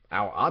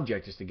 our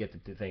object is to get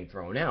the thing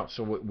thrown out.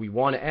 So what we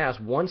want to ask,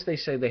 once they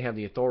say they have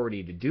the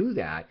authority to do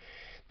that,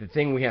 the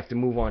thing we have to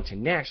move on to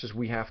next is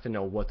we have to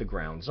know what the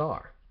grounds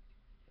are.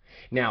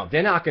 Now,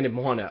 they're not going to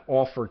want to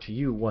offer to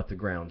you what the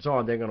grounds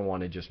are. They're going to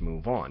want to just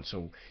move on.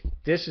 So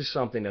this is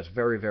something that's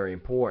very, very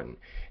important.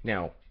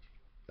 Now,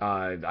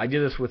 I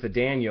did this with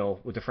Daniel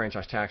with the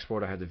Franchise Tax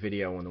Board. I had the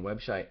video on the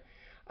website.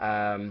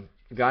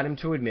 Got him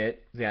to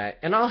admit that,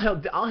 and I'll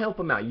help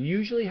him out. You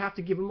usually have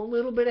to give him a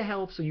little bit of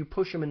help so you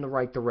push him in the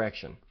right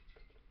direction.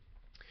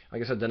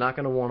 Like I said, they're not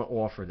going to want to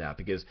offer that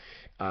because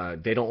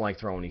they don't like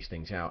throwing these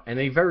things out, and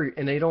they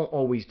don't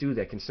always do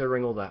that,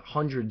 considering all the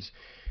hundreds,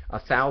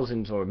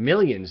 thousands, or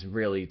millions,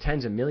 really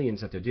tens of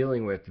millions that they're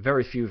dealing with.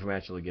 Very few of them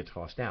actually get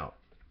tossed out.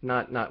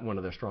 Not one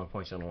of their strong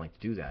points. They don't like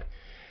to do that.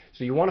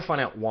 So you want to find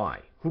out why.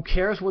 Who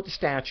cares what the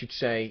statutes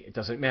say? It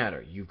doesn't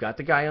matter. You've got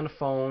the guy on the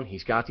phone.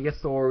 He's got the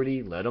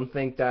authority. Let him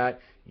think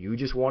that. You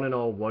just want to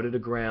know what are the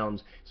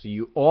grounds. So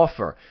you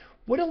offer.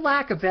 Would a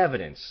lack of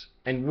evidence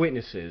and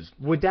witnesses,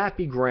 would that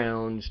be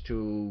grounds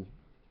to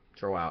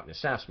throw out an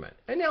assessment?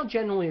 And they'll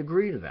generally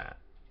agree to that.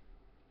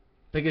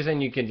 Because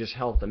then you can just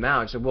help them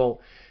out and say,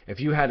 well, if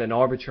you had an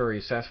arbitrary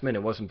assessment,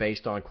 it wasn't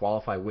based on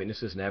qualified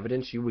witnesses and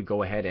evidence, you would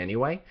go ahead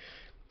anyway.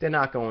 They're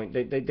not going.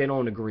 They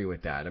don't agree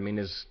with that. I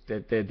mean,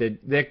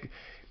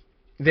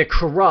 they're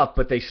corrupt,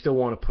 but they still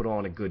want to put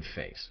on a good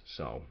face.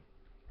 So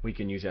we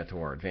can use that to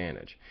our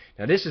advantage.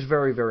 Now, this is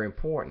very, very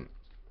important.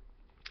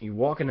 You're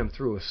walking them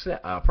through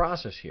a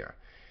process here,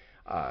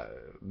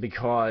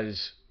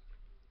 because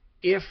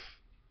if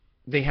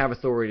they have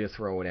authority to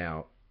throw it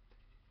out,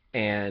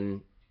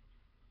 and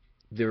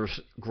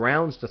there's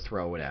grounds to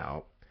throw it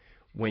out,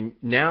 when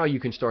now you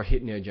can start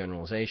hitting their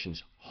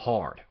generalizations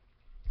hard.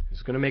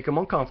 It's going to make them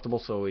uncomfortable,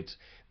 so it's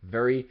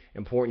very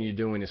important you're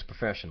doing this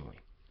professionally.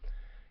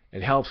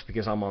 It helps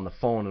because I'm on the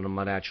phone and I'm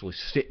not actually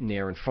sitting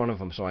there in front of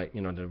them, so I,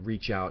 to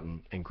reach out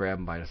and grab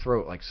them by the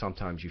throat like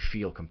sometimes you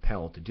feel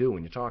compelled to do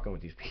when you're talking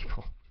with these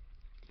people.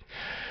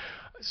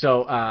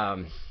 So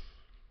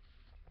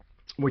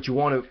what you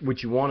want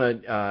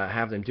to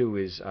have them do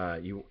is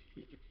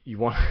you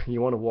want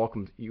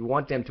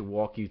them to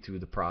walk you through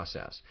the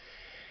process.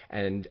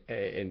 And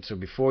so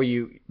before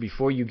you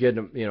get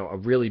them, a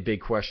really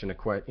big question,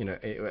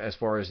 as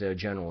far as their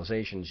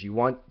generalizations, you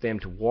want them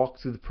to walk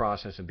through the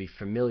process and be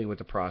familiar with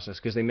the process,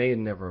 because they may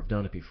never have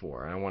done it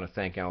before. And I want to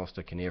thank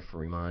Alistair Kinnear for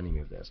reminding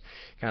me of this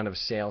kind of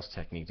sales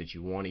technique that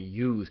you want to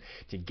use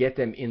to get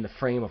them in the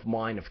frame of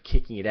mind of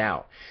kicking it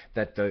out.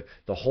 That the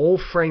whole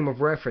frame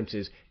of reference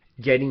is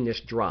getting it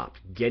dropped.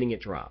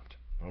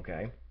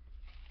 Okay.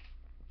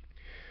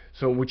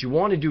 So what you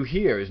want to do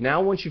here is,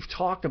 now once you've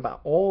talked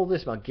about all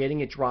this, about getting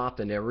it dropped,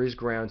 and there is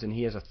grounds and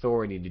he has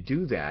authority to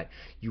do that,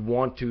 you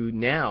want to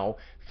now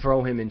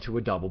throw him into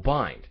a double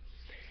bind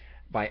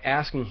by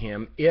asking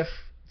him if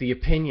the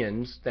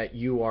opinions that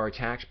you are a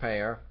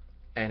taxpayer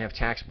and have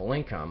taxable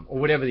income, or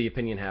whatever the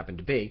opinion happened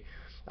to be,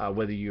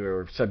 whether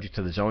you're subject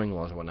to the zoning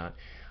laws or whatnot,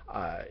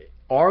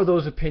 are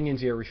those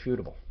opinions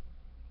irrefutable?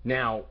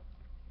 Now,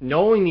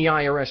 knowing the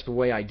IRS the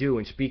way I do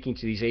and speaking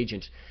to these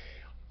agents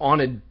on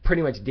a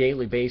pretty much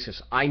daily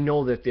basis, I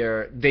know that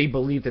they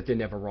believe that they're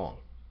never wrong.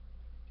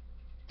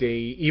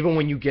 Even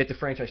when you get the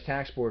Franchise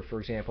Tax Board, for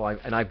example,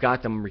 I've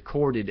got them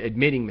recorded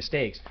admitting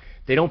mistakes,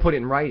 they don't put it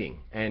in writing,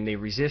 and they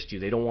resist you.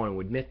 They don't want to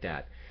admit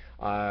that.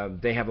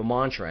 They have a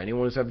mantra.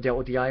 Anyone who's ever dealt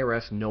with the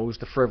IRS knows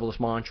the frivolous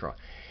mantra.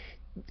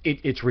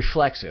 It's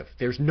reflexive.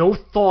 There's no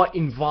thought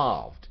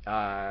involved.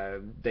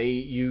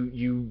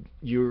 You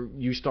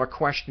start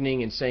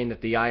questioning and saying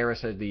that the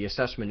IRS said the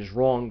assessment is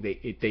wrong.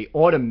 They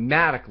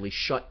automatically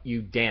shut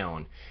you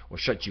down or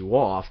shut you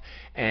off,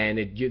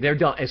 and they're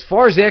done. As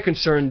far as they're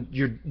concerned,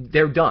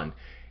 they're done.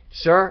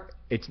 Sir,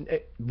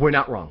 we're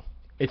not wrong.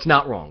 It's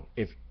not wrong.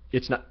 If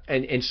it's not,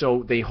 and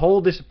so they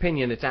hold this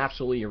opinion. It's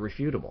absolutely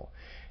irrefutable.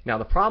 Now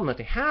the problem that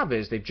they have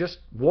is they've just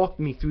walked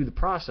me through the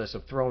process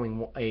of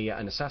throwing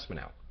an assessment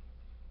out.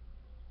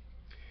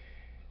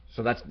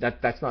 So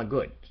that's not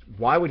good.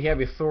 Why would he have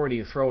the authority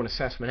to throw an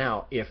assessment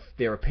out if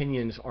their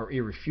opinions are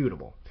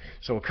irrefutable?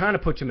 So it kind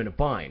of puts him in a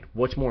bind.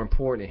 What's more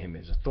important to him,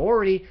 his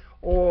authority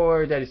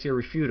or that it's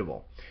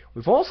irrefutable?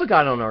 We've also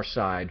got on our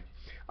side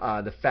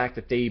the fact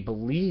that they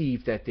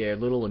believe that their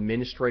little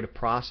administrative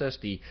process,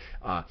 the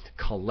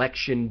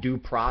collection due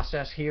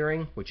process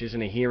hearing, which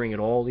isn't a hearing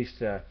at all, at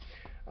least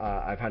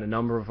I've had a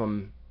number of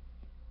them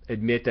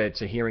admit that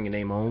it's a hearing in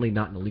name only,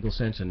 not in the legal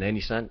sense,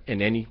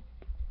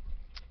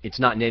 it's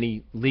not in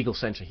any legal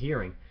sense a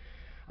hearing.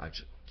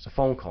 It's a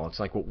phone call. It's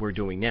like what we're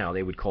doing now.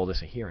 They would call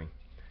this a hearing.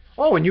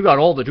 Oh, and you got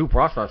all the due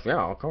process.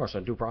 Yeah, of course, a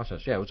due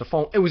process. Yeah,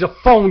 it was a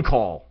phone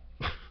call.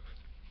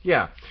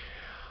 Yeah.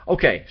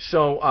 Okay,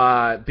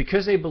 so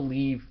because they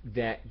believe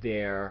that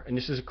and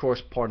this is of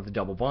course part of the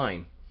double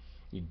bind,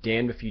 you're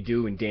damned if you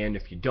do and damned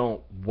if you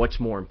don't, what's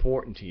more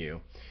important to you?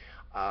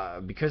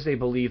 Because they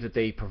believe that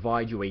they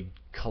provide you a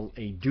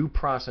due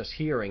process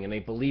hearing, and they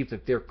believe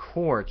that their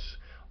courts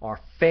are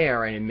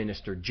fair and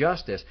administer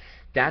justice,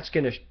 that's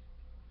going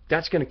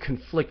to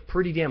conflict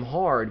pretty damn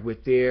hard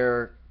with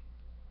their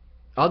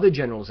other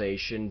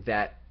generalization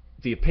that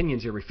the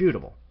opinion's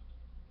irrefutable.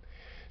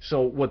 So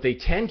what they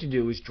tend to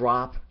do is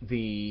drop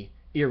the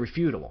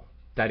irrefutable,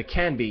 that it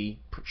can be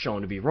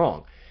shown to be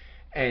wrong.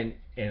 And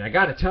I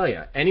got to tell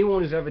you,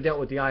 anyone who's ever dealt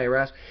with the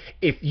IRS,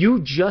 if you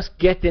just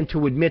get them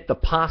to admit the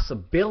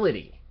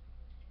possibility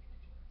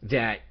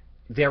that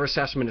their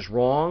assessment is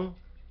wrong,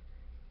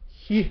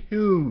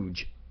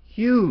 huge.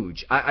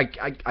 I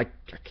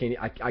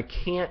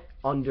can't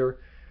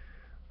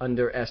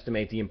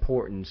underestimate the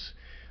importance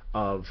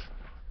of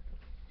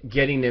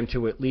getting them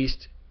to at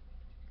least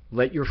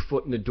let your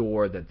foot in the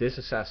door that this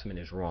assessment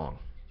is wrong.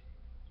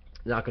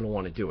 Not going to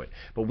want to do it.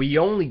 But we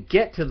only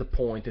get to the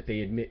point that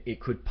they admit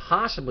it could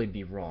possibly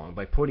be wrong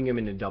by putting them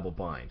in a double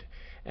bind.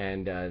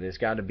 And there's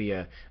got to be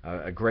a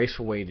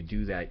graceful way to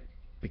do that,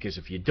 because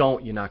if you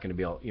don't, you're not going to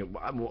be able,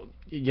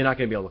 you're not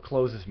going to be able to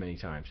close this many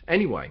times.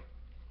 Anyway.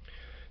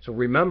 So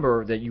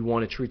remember that you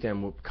want to treat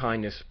them with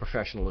kindness,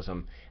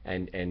 professionalism,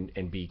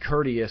 and be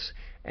courteous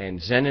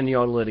and zen in the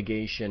art of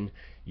litigation.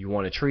 You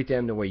want to treat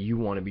them the way you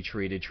want to be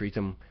treated. Treat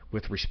them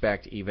with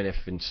respect, even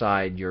if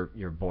inside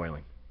you're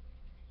boiling.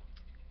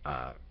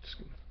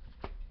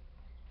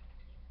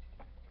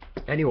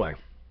 Anyway,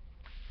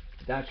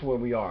 that's where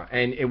we are,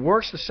 and it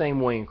works the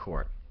same way in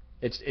court.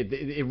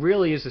 It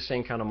really is the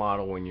same kind of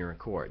model when you're in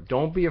court.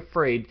 Don't be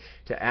afraid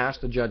to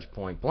ask the judge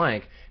point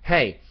blank,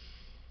 hey,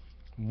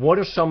 what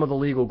are some of the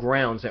legal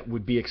grounds that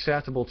would be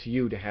acceptable to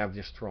you to have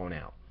this thrown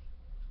out?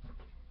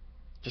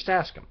 Just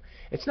ask him.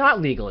 It's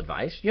not legal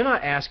advice. You're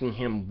not asking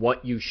him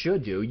what you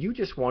should do. You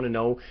just want to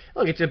know,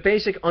 look, it's a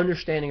basic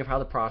understanding of how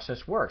the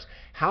process works.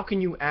 How can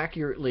you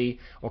accurately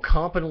or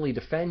competently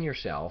defend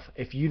yourself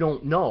if you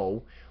don't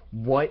know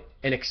what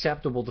an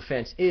acceptable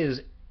defense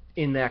is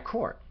in that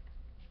court.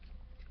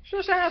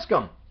 Just ask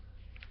them.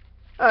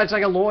 It's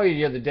like a lawyer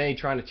the other day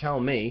trying to tell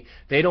me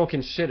they don't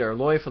consider, a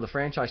lawyer for the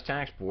Franchise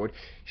Tax Board,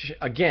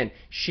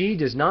 she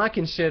does not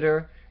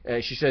consider,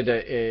 she said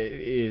it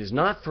is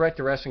not threat,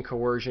 duress, and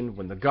coercion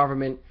when the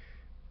government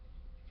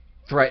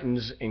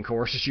threatens and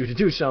coerces you to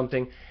do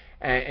something.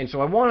 And so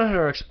I wanted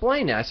her to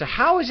explain that. I said,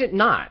 how is it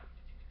not?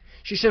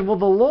 She said, well,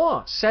 the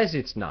law says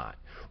it's not.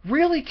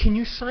 Really? Can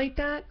you cite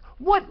that?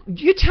 What?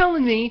 You're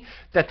telling me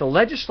that the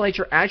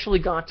legislature actually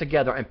got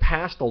together and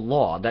passed a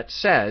law that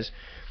says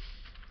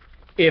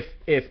if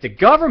the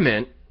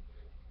government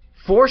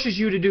forces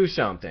you to do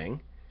something,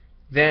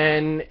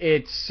 then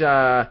it's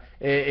not.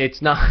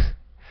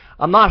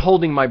 I'm not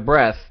holding my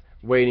breath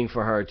waiting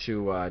for her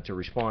to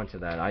respond to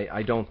that.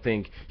 I don't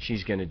think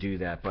she's going to do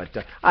that, but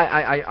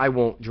I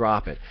won't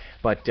drop it.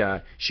 But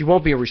she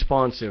won't be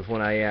responsive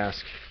when I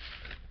ask,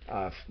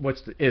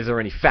 is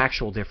there any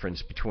factual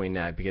difference between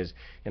that? Because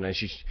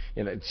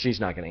she's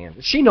not going to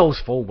answer. She knows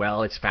full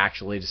well it's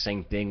factually the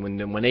same thing.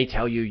 When they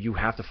tell you you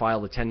have to file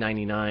a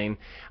 1099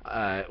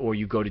 or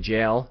you go to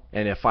jail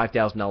and a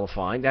 $5,000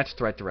 fine, that's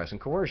threat, duress,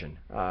 and coercion.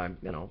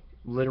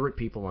 Literate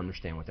people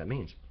understand what that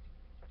means.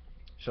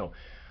 So,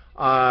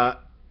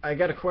 I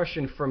got a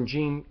question from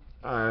Gene.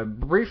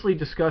 Briefly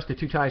discuss the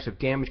two types of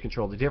damage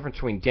control. The difference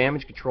between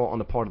damage control on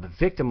the part of the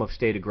victim of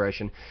state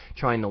aggression,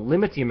 trying to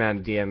limit the amount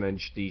of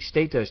damage the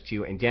state does to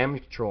you, and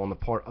damage control on the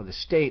part of the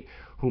state,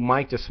 who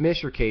might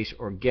dismiss your case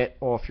or get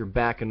off your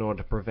back in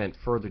order to prevent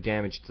further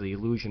damage to the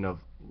illusion of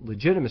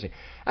legitimacy.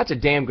 That's a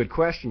damn good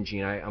question,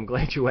 Gene. I'm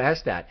glad you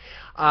asked that.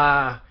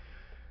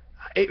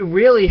 It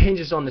really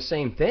hinges on the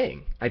same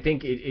thing. I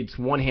think it's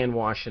one hand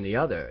wash and the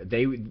other.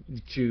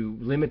 To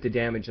limit the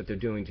damage that they're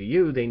doing to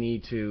you, they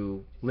need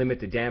to limit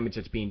the damage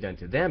that's being done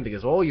to them,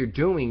 because all you're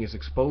doing is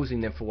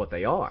exposing them for what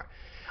they are.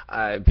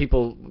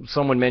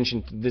 Someone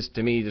mentioned this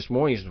to me this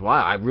morning. He says,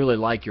 "Wow, I really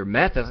like your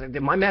method."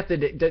 My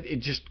method,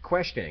 it's just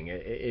questioning.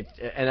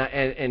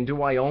 And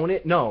do I own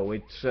it? No.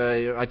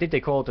 I think they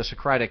call it the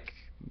Socratic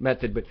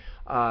method, but.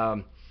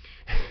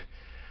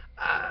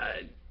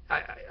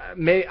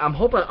 I'm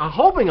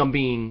hoping I'm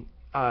being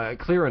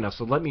clear enough.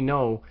 So let me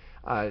know.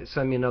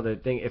 Send me another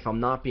thing if I'm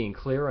not being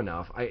clear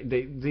enough.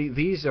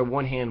 These are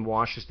one hand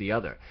washes the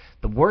other.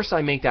 The worse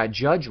I make that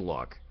judge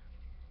look,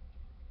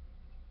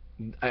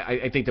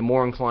 I think the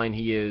more inclined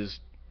he is,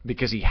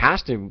 because he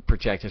has to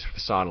protect his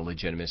facade of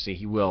legitimacy,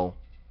 he will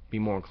be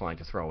more inclined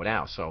to throw it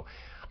out. So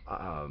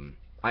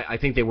I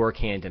think they work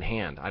hand in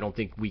hand. I don't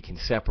think we can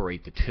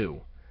separate the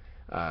two.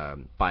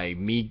 By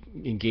me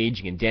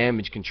engaging in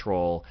damage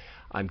control,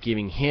 I'm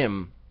giving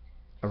him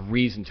a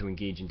reason to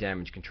engage in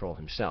damage control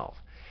himself.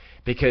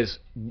 Because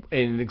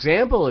an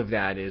example of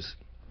that is,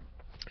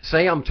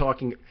 say I'm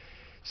talking,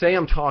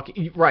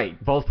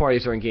 right, both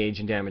parties are engaged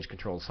in damage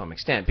control to some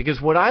extent. Because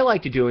what I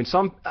like to do, and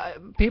some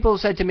people have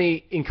said to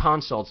me in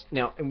consults,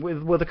 now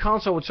with a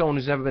consult with someone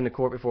who's never been to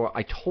court before,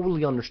 I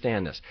totally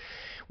understand this,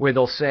 where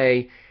they'll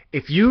say,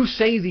 if you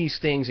say these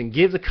things and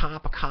give the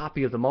cop a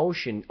copy of the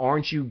motion,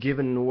 aren't you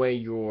giving away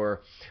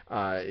your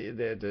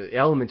the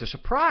element of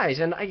surprise?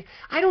 And I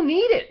don't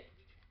need it.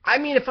 I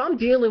mean, if I'm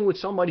dealing with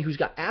somebody who's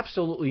got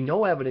absolutely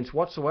no evidence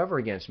whatsoever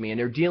against me, and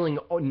they're dealing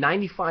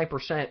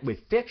 95% with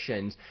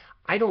fictions,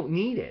 I don't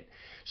need it.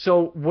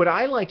 So what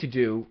I like to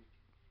do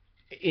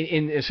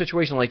in a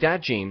situation like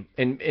that, Gene,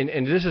 and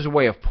this is a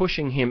way of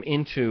pushing him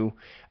into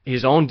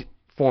his own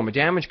form of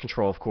damage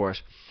control, of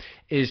course,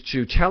 is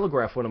to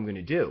telegraph what I'm going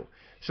to do.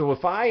 So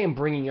if I am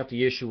bringing up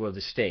the issue of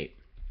the state,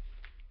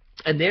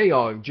 and they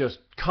are just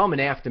coming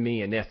after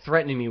me, and they're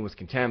threatening me with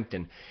contempt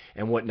and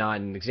whatnot,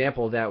 and an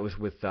example of that was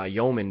with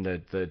Yeoman,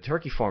 the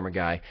turkey farmer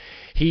guy.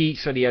 He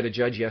said he had a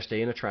judge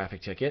yesterday in a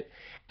traffic ticket,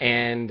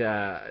 and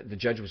the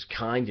judge was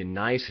kind and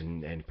nice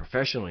and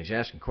professional. He's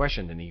asking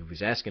questions, and he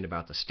was asking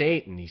about the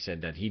state, and he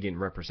said that he didn't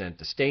represent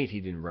the state, he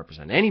didn't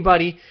represent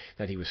anybody,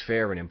 that he was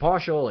fair and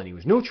impartial, and he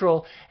was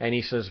neutral. And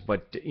he says,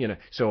 but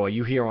so are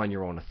you here on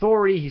your own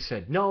authority? He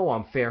said, no,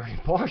 I'm fair and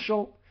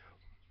impartial.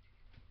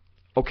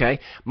 Okay,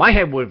 my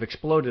head would have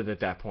exploded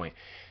at that point.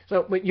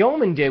 So what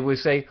Yeoman did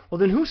was say, well,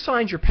 then who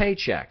signed your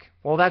paycheck?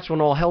 Well, that's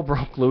when all hell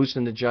broke loose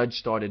and the judge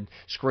started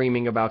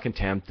screaming about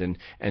contempt and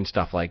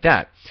stuff like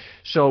that.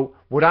 So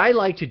what I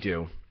like to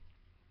do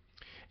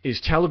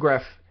is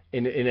telegraph,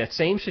 in that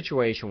same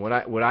situation, what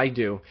I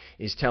do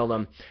is tell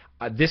them,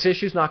 this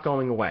issue's not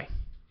going away.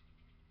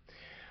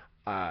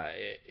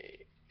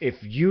 If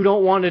you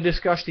don't want to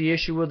discuss the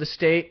issue of the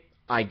state,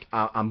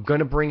 I'm going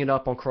to bring it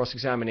up on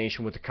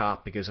cross-examination with the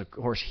cop, because, of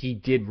course, he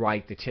did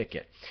write the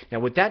ticket.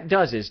 Now, what that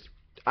does is,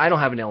 I don't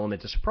have an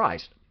element of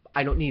surprise.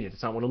 I don't need it.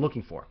 It's not what I'm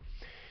looking for.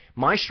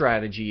 My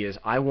strategy is,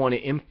 I want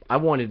it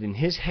in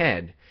his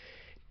head.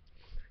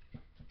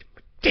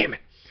 Damn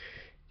it!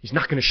 He's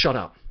not going to shut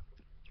up.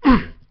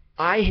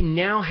 I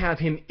now have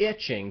him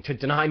itching to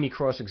deny me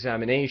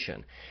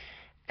cross-examination.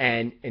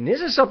 And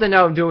this is something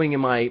that I'm doing in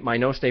my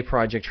No State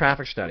Project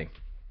traffic study.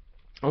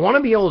 I want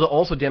to be able to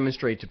also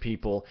demonstrate to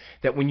people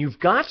that when you've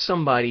got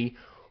somebody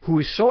who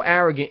is so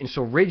arrogant and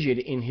so rigid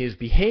in his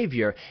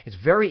behavior, it's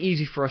very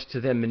easy for us to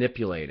then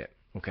manipulate it,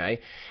 okay?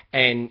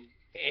 And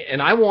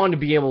I want to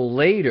be able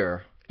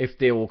later, if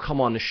they will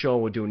come on the show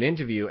or do an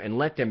interview, and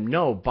let them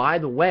know, by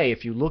the way,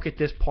 if you look at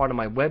this part of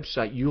my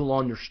website, you'll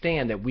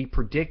understand that we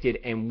predicted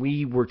and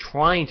we were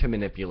trying to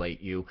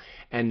manipulate you,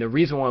 and the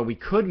reason why we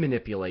could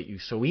manipulate you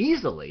so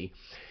easily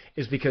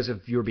is because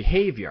of your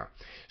behavior.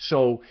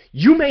 So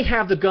you may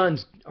have the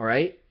guns, all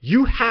right?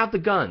 You have the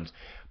guns.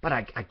 But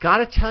I got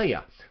to tell you,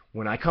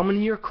 when I come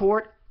into your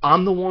court,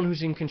 I'm the one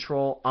who's in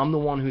control. I'm the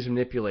one who's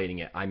manipulating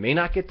it. I may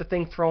not get the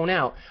thing thrown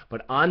out,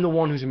 but I'm the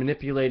one who's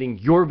manipulating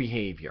your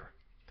behavior.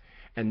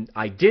 And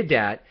I did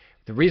that.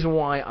 The reason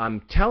why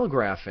I'm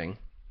telegraphing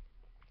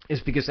is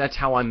because that's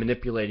how I'm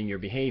manipulating your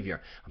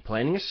behavior. I'm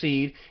planting a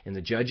seed in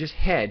the judge's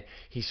head.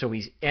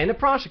 And the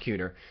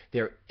prosecutor,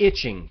 they're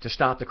itching to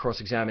stop the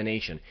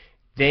cross-examination.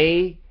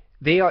 They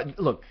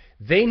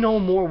no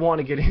more want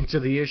to get into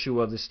the issue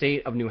of the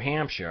state of New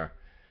Hampshire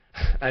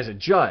as a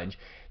judge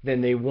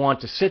than they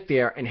want to sit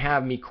there and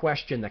have me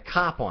question the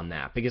cop on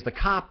that, because the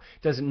cop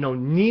doesn't know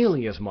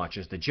nearly as much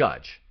as the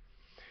judge.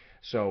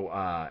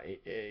 So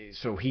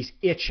he's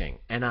itching,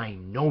 and I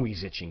know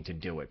he's itching to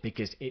do it,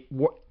 because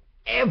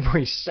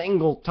every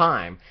single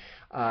time.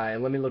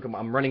 Let me look.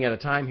 I'm running out of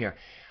time here.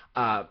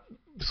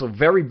 So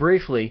very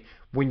briefly,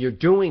 when you're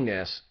doing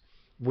this,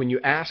 when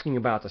you're asking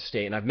about the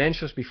state, and I've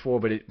mentioned this before,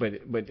 but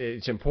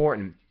it's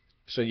important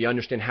so you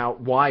understand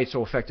why it's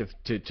so effective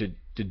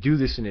to do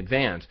this in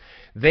advance.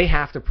 They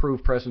have to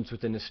prove presence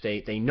within the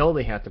state. They know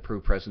they have to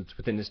prove presence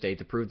within the state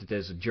to prove that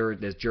there's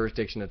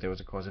jurisdiction, that there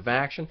was a cause of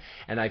action.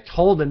 And I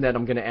told them that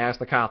I'm going to ask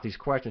the cop these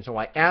questions, so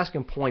I ask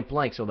him point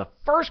blank. So the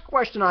first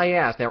question I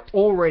ask, they're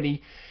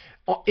already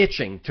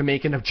itching to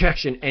make an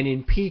objection and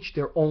impeach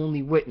their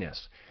only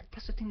witness.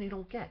 That's the thing they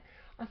don't get.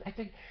 I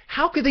think,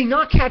 how could they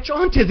not catch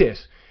on to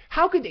this?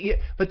 How could they?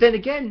 But then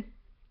again,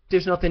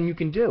 there's nothing you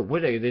can do.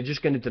 What are they? They're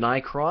just going to deny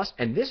cross?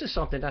 And this is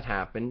something that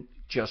happened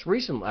just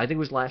recently. I think it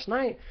was last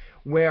night,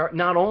 where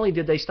not only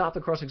did they stop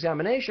the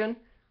cross-examination,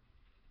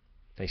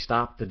 they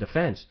stopped the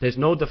defense. There's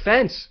no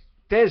defense.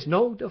 There's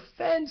no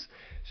defense.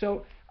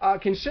 So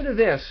consider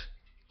this,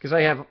 because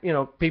I have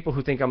people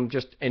who think I'm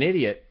just an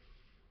idiot.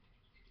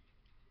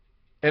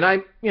 And I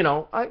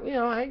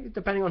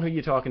depending on who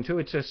you're talking to,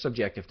 it's a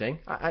subjective thing.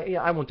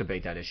 I won't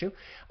debate that issue.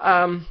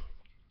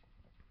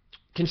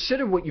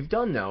 Consider what you've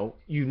done, though.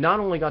 You've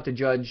not only got the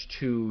judge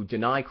to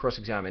deny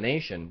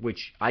cross-examination,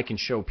 which I can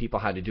show people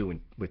how to do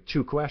with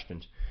 2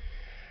 questions,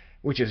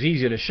 which is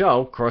easy to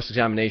show.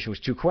 Cross-examination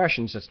with 2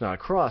 questions, that's not a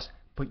cross.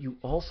 But you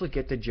also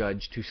get the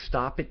judge to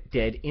stop it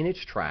dead in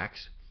its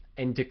tracks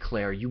and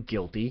declare you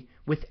guilty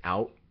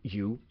without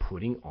you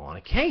putting on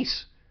a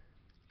case.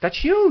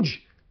 That's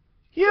huge.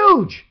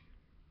 Huge.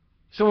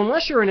 So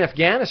unless you're in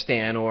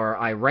Afghanistan or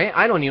Iran,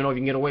 I don't even know if you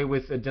can get away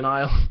with a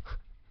denial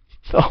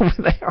over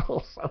there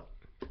also.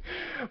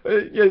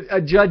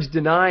 A judge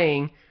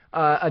denying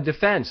a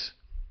defense.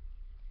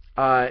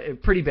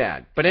 Pretty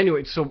bad. But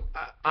anyway, so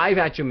I've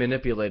actually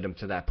manipulated them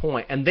to that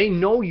point, and they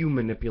know you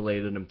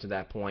manipulated them to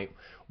that point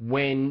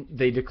when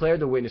they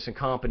declared the witness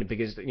incompetent,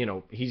 because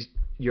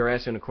you're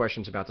asking the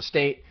questions about the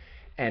state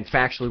and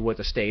factually what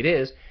the state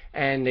is,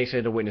 and they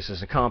say the witness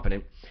is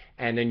incompetent,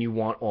 and then you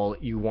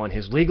want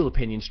his legal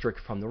opinion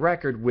stricken from the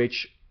record,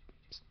 which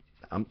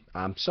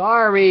I'm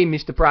sorry,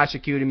 Mr.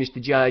 Prosecutor,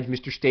 Mr. Judge,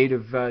 Mr. State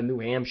of New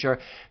Hampshire.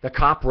 The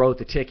cop wrote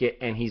the ticket,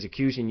 and he's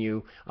accusing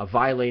you of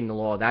violating the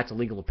law. That's a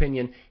legal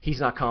opinion. He's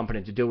not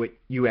competent to do it.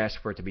 You asked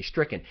for it to be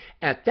stricken.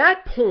 At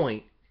that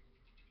point,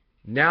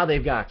 now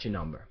they've got your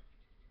number.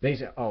 They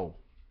say, oh,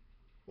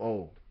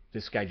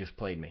 this guy just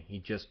played me. He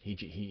just,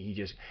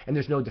 and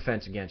there's no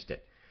defense against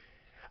it.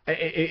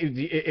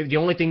 The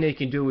only thing they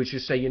can do is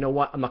just say, you know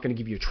what, I'm not going to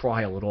give you a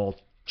trial at all,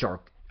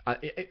 jerk.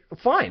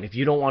 Fine, if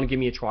you don't want to give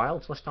me a trial,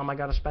 it's less time I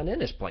got to spend in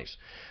this place.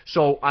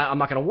 So I'm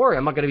not going to worry.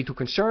 I'm not going to be too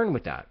concerned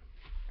with that.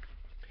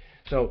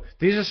 So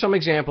these are some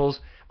examples.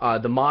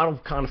 The model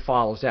kind of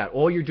follows that.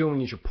 All you're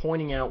doing is you're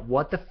pointing out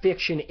what the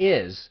fiction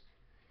is.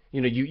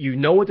 You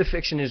know what the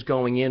fiction is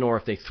going in, or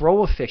if they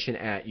throw a fiction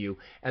at you,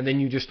 and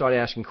then you just start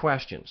asking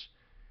questions.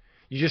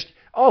 You just,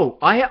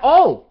 I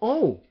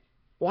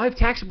have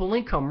taxable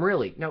income,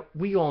 really. Now,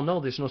 we all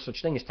know there's no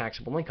such thing as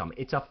taxable income.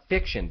 It's a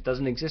fiction. It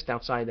doesn't exist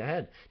outside the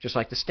head. Just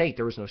like the state,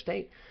 there is no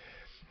state.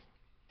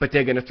 But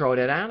they're going to throw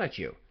that out at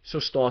you. So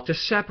start to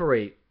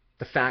separate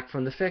the fact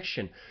from the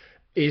fiction.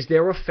 Is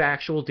there a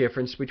factual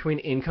difference between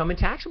income and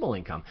taxable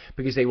income?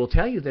 Because they will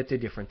tell you that they're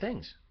different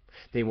things.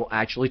 They will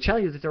actually tell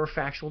you that there are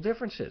factual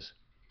differences.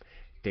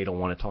 They don't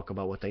want to talk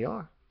about what they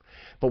are.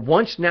 But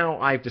once now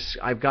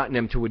I've gotten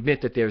them to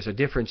admit that there's a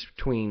difference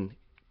between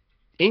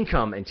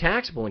income and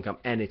taxable income,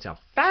 and it's a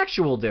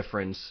factual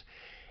difference,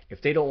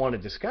 if they don't want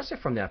to discuss it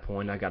from that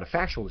point, I got a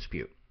factual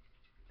dispute.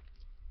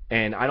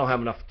 And I don't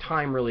have enough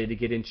time really to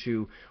get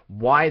into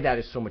why that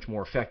is so much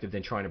more effective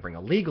than trying to bring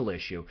a legal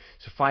issue.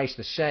 Suffice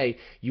to say,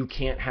 you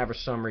can't have a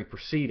summary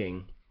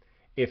proceeding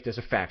if there's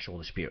a factual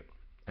dispute.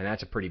 And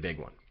that's a pretty big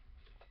one.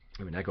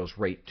 I mean, that goes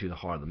right to the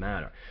heart of the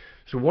matter.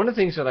 So one of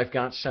the things that I've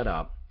got set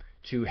up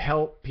to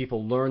help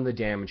people learn the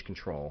damage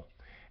control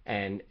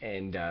and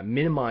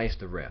minimize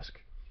the risk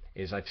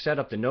is I've set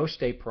up the No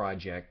State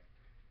Project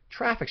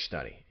traffic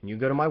study. And you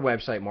go to my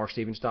website,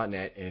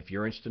 markstevens.net, and if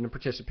you're interested in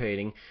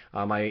participating,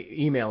 my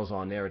email is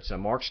on there. It's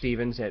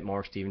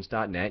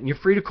markstevens@markstevens.net, and you're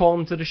free to call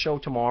into the show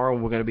tomorrow,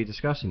 and we're going to be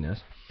discussing this.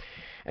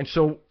 And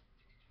so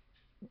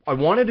I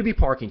wanted to be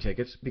parking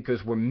tickets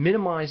because we're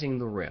minimizing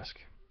the risk.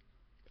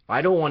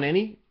 I don't want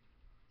any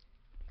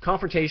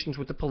confrontations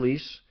with the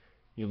police.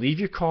 You leave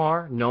your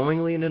car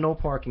knowingly in a no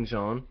parking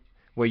zone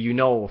where you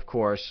know, of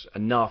course,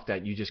 enough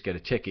that you just get a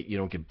ticket, you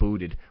don't get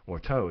booted or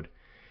towed.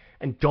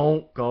 And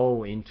don't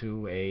go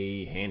into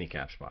a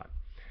handicap spot.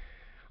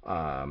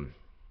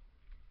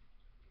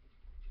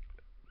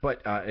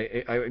 But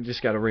I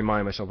just got to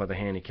remind myself about the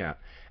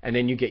handicap. And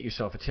then you get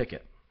yourself a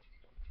ticket.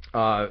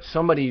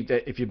 Somebody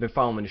that, if you've been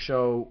following the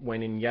show,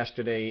 went in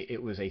yesterday.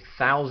 It was a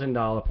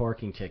 $1,000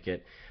 parking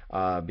ticket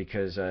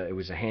because it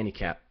was a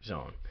handicap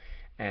zone.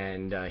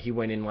 And he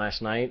went in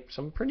last night,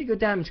 some pretty good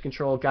damage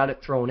control, got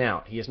it thrown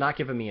out. He has not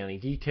given me any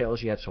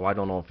details yet, so I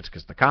don't know if it's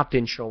because the cop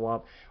didn't show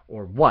up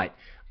or what.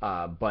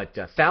 But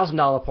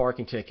 $1,000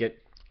 parking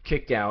ticket,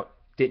 kicked out,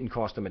 didn't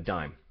cost him a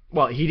dime.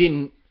 Well, he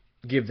didn't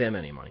give them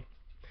any money.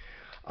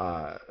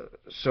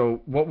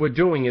 So what we're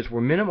doing is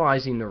we're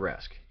minimizing the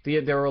risk.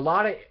 There are a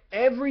lot of,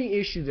 every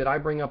issue that I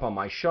bring up on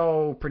my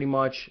show, pretty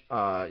much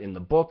in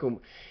the book,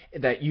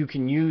 that you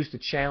can use to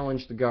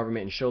challenge the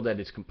government and show that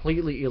it's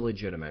completely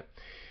illegitimate.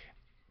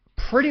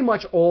 Pretty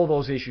much all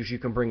those issues you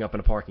can bring up in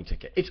a parking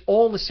ticket. It's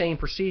all the same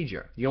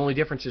procedure. The only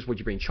difference is what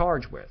you're being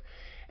charged with.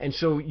 And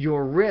so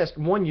your risk,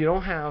 one, you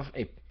don't have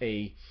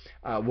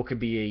what could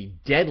be a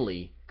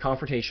deadly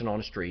confrontation on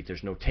the street.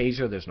 There's no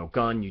taser, there's no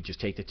gun. You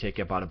just take the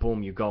ticket, bada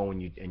boom, you go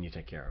and you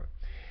take care of it.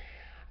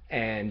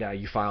 And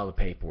you file the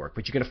paperwork.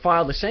 But you're going to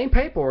file the same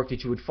paperwork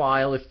that you would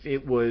file if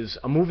it was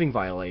a moving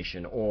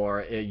violation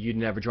or you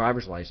didn't have a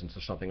driver's license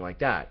or something like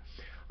that.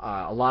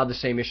 A lot of the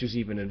same issues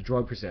even in a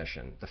drug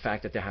possession. The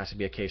fact that there has to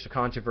be a case of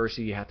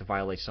controversy, you have to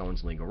violate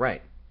someone's legal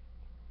right.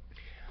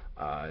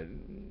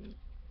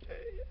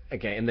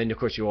 Again, and then of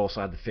course you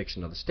also have the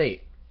fiction of the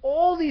state.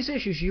 All these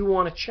issues you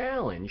want to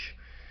challenge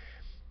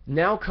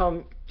now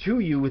come to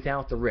you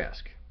without the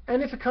risk.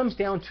 And if it comes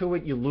down to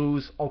it, you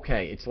lose.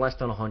 Okay, it's less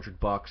than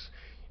 $100.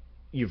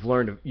 You've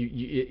learned.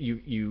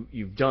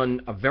 You've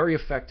done a very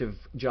effective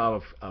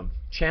job of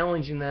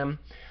challenging them.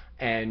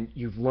 And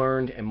you've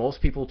learned, and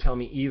most people tell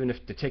me even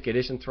if the ticket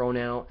isn't thrown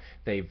out,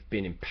 they've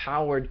been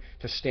empowered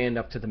to stand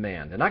up to the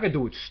man. They're not going to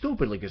do it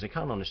stupidly because they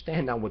can't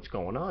understand now what's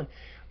going on,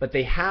 but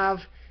they have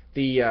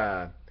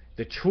the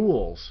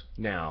tools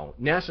now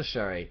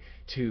necessary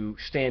to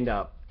stand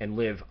up and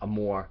live a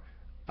more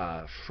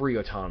free,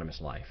 autonomous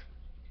life.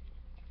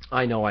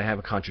 I know I have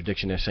a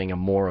contradiction there saying a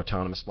more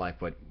autonomous life,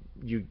 but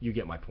you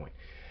get my point.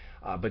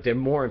 But they're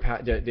more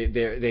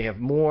they have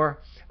more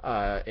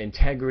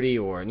integrity,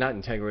 or not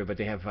integrity, but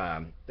they have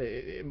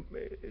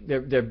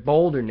they're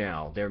bolder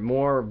now. They're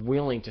more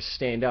willing to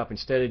stand up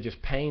instead of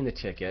just paying the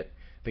ticket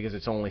because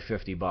it's only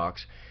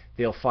 $50.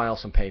 They'll file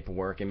some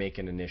paperwork and make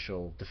an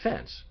initial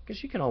defense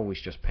because you can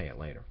always just pay it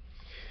later.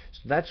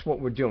 So that's what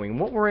we're doing. And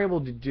what we're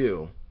able to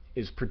do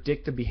is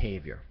predict the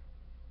behavior,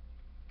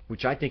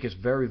 which I think is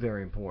very,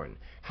 very important.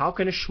 How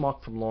can a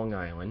schmuck from Long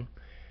Island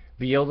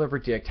be able to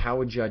predict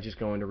how a judge is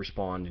going to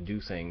respond and do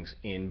things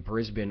in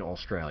Brisbane,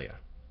 Australia?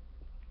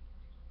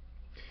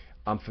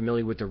 I'm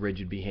familiar with the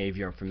rigid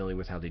behavior. I'm familiar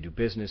with how they do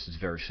business. It's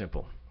very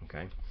simple.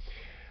 Okay?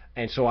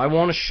 And so I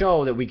want to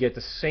show that we get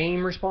the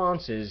same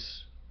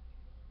responses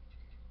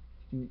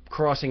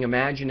crossing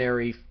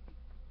imaginary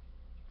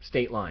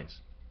state lines.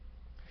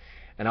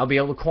 And I'll be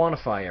able to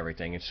quantify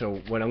everything. And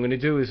so what I'm going to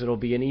do is it'll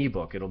be an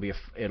ebook.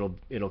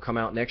 It'll come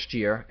out next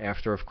year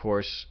after, of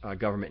course,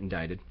 Government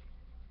Indicted,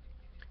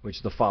 which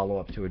is the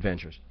follow-up to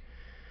Adventures.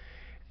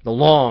 The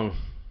long,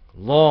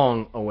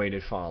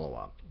 long-awaited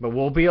follow-up. But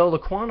we'll be able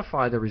to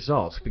quantify the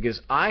results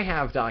because I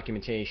have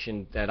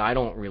documentation that I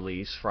don't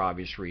release for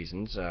obvious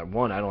reasons.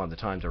 One, I don't have the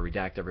time to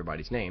redact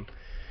everybody's name.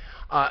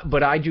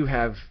 But I do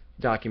have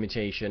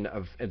documentation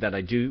that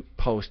I do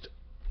post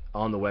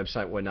on the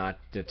website, whatnot.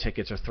 The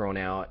tickets are thrown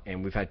out,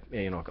 and we've had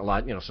a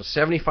lot. So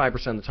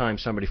 75% of the time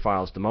somebody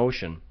files the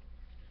motion,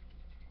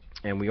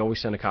 and we always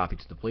send a copy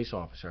to the police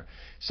officer.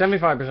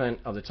 75%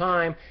 of the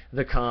time,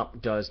 the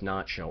cop does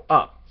not show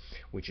up,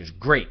 which is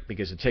great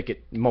because the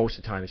ticket most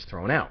of the time is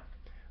thrown out.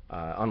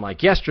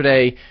 Unlike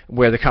yesterday,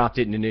 where the cop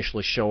didn't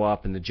initially show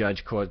up, and the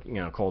judge called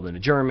an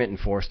adjournment and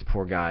forced the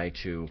poor guy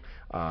to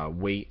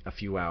wait a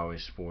few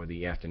hours for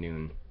the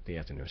afternoon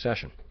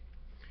session.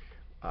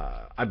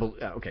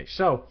 Okay,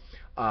 so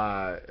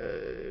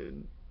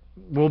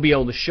we'll be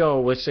able to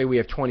show. Let's say we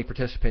have 20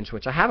 participants,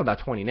 which I have about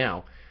 20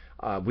 now.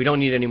 We don't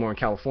need any more in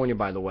California,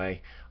 by the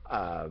way.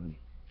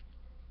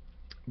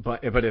 But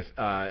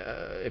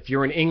if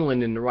you're in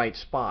England in the right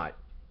spot,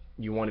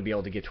 you want to be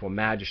able to get to a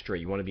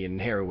magistrate. You want to be in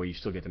an area where you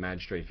still get the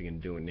magistrate if you're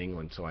going to do it in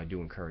England. So I do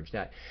encourage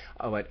that.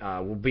 But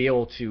we'll be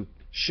able to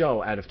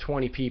show out of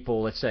 20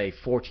 people, let's say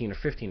 14 or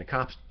 15, the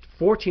cops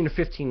 14 to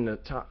 15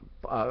 out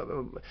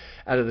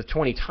of the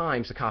 20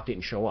 times the cop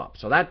didn't show up.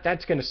 So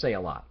that's going to say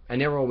a lot.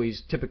 And they're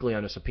always typically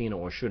under subpoena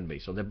or shouldn't be.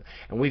 So and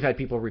we've had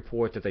people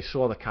report that they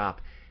saw the cop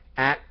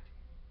at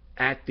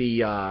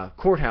the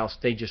courthouse,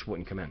 they just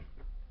wouldn't come in.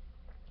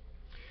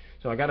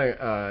 So I got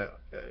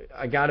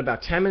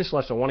about 10 minutes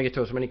left, so I want to get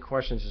to as many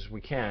questions as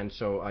we can,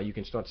 so you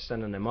can start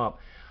sending them up.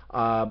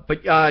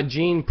 But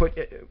Gene put,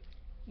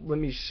 let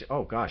me see,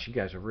 oh gosh, you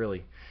guys are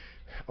really,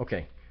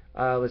 okay.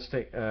 Let's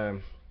take,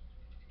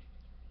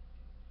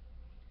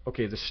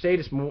 okay, the state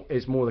is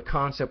more the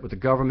concept, with the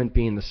government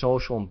being the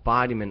social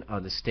embodiment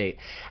of the state.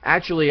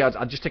 Actually,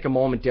 I'll just take a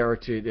moment,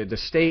 Derek, to the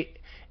state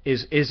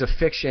is a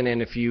fiction,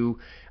 and if you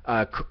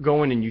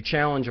go in and you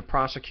challenge a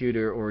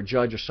prosecutor or a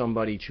judge or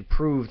somebody to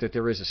prove that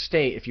there is a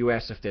state, if you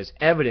ask if there's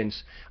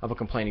evidence of a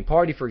complaining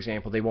party, for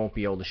example, they won't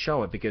be able to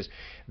show it, because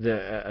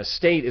a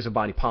state is a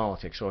body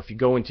politic. So if you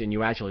go into and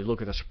you actually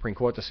look at the Supreme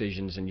Court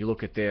decisions and you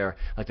look at their,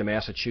 like the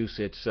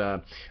Massachusetts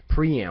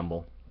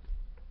preamble,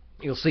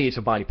 you'll see it's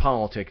a body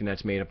politic, and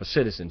that's made up of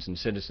citizens, and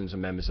citizens are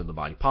members of the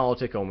body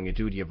politic, owing a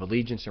duty of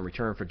allegiance in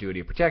return for duty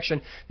of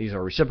protection. These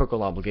are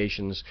reciprocal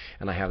obligations,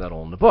 and I have that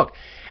all in the book.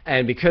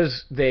 And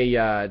because they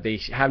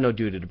have no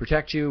duty to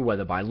protect you,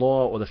 whether by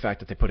law or the fact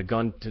that they put a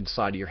gun to the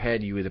side of your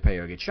head, you either pay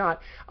or get shot,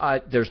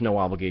 there's no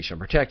obligation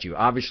to protect you.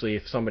 Obviously,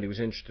 if somebody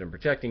was interested in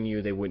protecting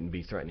you, they wouldn't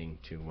be threatening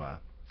to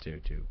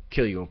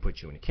kill you and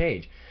put you in a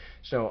cage.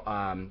 So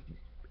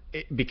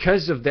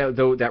because of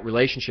that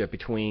relationship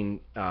between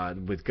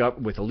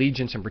with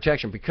allegiance and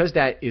protection, because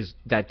that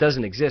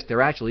doesn't exist,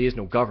 there actually is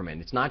no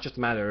government. It's not just a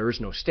matter there is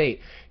no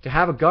state. To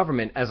have a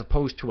government as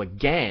opposed to a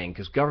gang,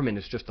 because government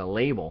is just a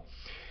label,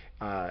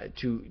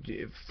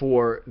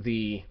 for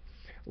the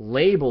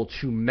label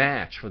to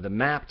match, for the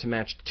map to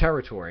match the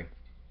territory,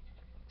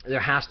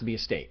 there has to be a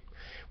state.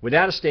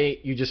 Without a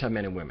state, you just have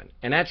men and women.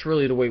 And that's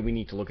really the way we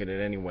need to look at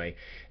it anyway.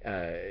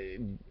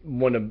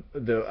 One of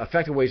the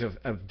effective ways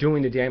of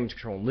doing the damage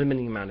control and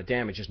limiting the amount of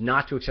damage is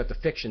not to accept the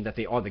fiction that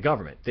they are the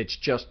government. It's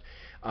just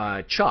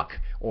Chuck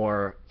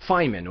or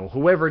Feynman or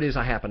whoever it is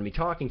I happen to be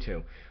talking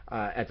to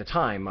at the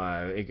time,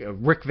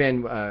 Rick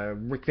Van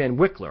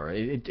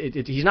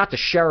Wickler. He's not the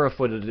sheriff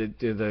or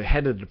the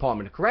head of the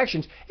Department of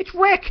Corrections. It's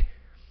Rick.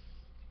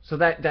 So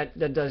that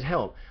does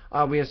help.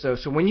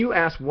 So when you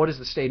ask what is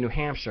the state of New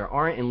Hampshire,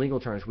 aren't in legal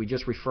terms we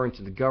just referring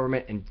to the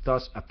government and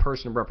thus a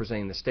person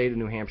representing the state of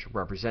New Hampshire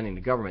representing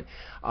the government?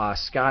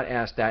 Scott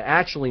asked that.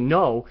 Actually,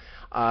 no,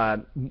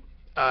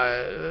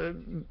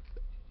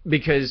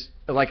 because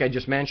like I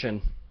just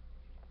mentioned,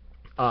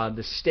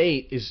 the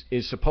state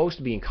is supposed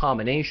to be in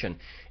combination.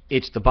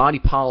 It's the body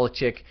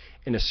politic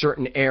in a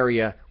certain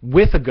area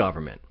with a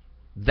government.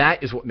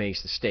 That is what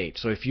makes the state.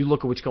 So if you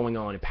look at what's going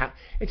on,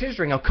 it's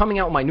interesting. I'm coming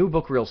out with my new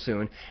book real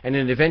soon, and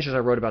in Adventures I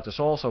wrote about this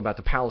also, about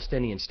the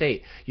Palestinian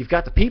state. You've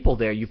got the people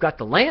there, you've got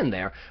the land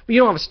there, but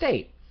you don't have a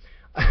state.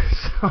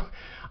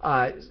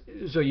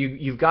 So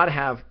you've got to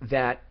have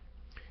that.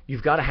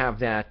 You've got to have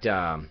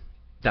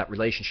that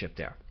relationship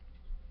there.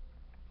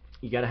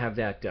 You got to have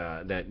that.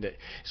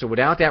 So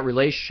without that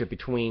relationship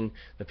between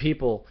the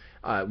people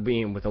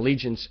being with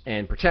allegiance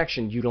and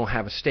protection, you don't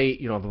have a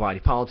state, you don't have a body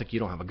politic, you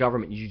don't have a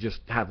government. You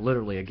just have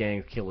literally a gang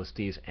of killers,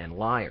 thieves, and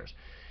liars.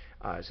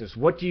 It says,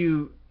 what do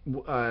you,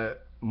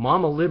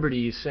 Mama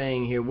Liberty is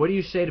saying here, what do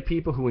you say to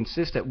people who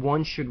insist that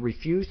one should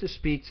refuse to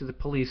speak to the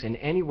police in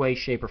any way,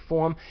 shape, or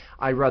form?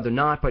 I'd rather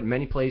not, but in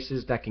many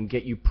places that can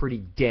get you pretty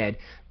dead.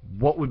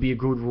 What would be a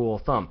good rule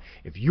of thumb?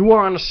 If you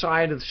are on the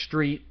side of the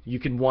street, you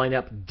can wind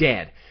up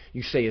dead.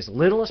 You say as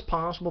little as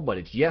possible, but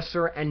it's yes,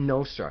 sir, and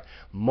no, sir.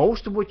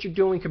 Most of what you're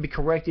doing can be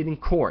corrected in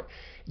court.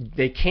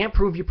 They can't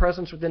prove your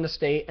presence within the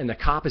state, and the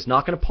cop is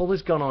not going to pull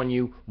his gun on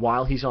you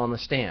while he's on the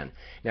stand.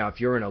 Now,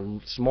 if you're in a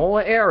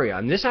smaller area,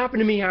 and this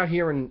happened to me out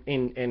here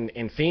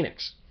in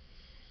Phoenix,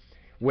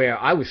 where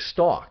I was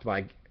stalked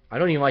by, I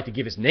don't even like to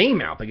give his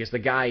name out because the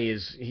guy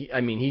is,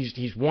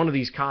 he's one of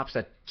these cops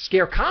that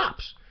scare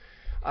cops.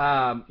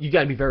 You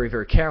got to be very,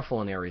 very careful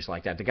in areas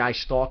like that. The guy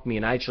stalked me,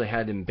 and I actually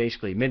had him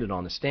basically admitted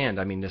on the stand.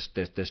 I mean, this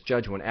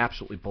judge went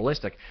absolutely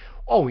ballistic.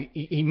 Oh,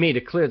 he made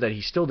it clear that he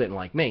still didn't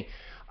like me,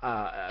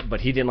 but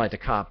he didn't like the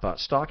cop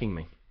stalking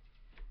me.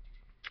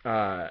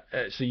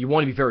 So you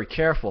want to be very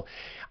careful.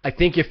 I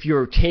think if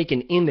you're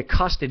taken into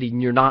custody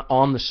and you're not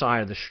on the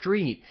side of the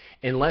street,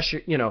 unless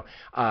you're,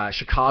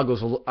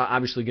 Chicago's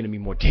obviously going to be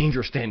more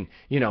dangerous than,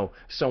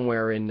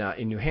 somewhere in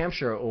New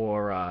Hampshire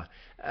or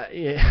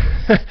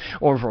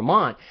or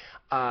Vermont,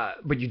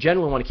 but you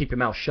generally want to keep your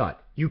mouth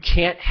shut. You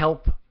can't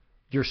help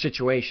your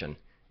situation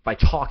by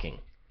talking.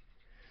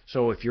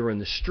 So if you're in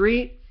the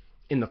street,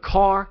 in the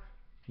car,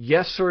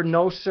 yes sir,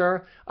 no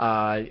sir.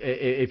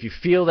 If you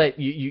feel that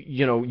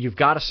you've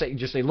got to say,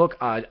 just say, look,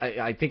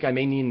 I think I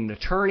may need an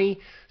attorney.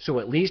 So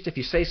at least if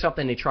you say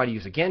something they try to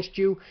use against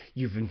you,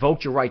 you've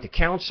invoked your right to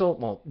counsel.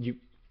 Well, you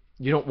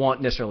don't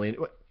want necessarily,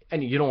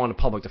 and you don't want a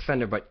public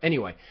defender, but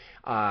anyway,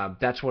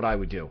 that's what I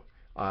would do.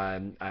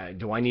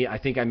 I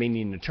think I may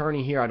need an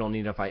attorney here. I don't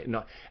need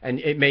and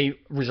it may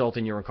result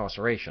in your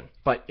incarceration,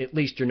 but at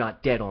least you're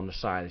not dead on the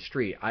side of the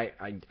street. I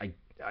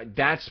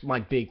That's my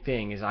big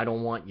thing, is I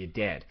don't want you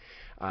dead.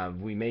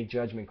 We make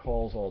judgment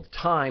calls all the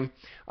time.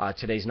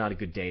 Today's not a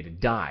good day to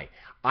die.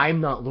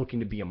 I'm not looking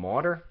to be a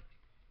martyr.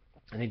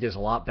 I think there's a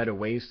lot better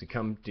ways to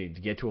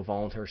get to a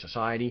voluntary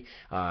society.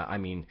 I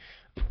mean,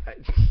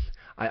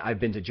 I've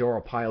been to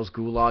Joe Arpaio's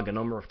gulag a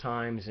number of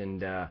times,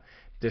 and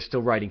they're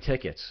still writing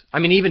tickets. I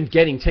mean, even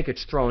getting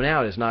tickets thrown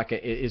out is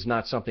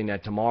not something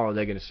that tomorrow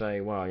they're going to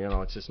say, well, you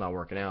know, it's just not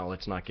working out.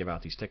 Let's not give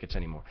out these tickets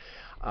anymore.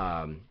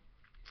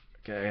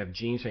 Okay, I have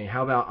Gene saying,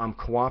 how about I'm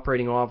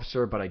cooperating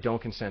officer, but I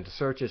don't consent to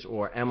searches,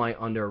 or am I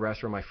under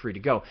arrest, or am I free to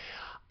go?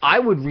 I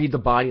would read the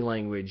body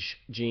language,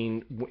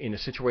 Gene, in a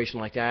situation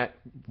like that.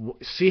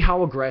 See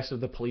how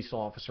aggressive the police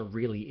officer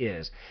really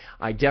is.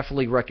 I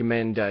definitely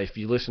recommend, if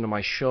you listen to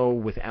my show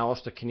with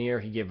Alistair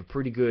Kinnear, he gave a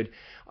pretty good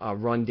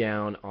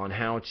rundown on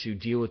how to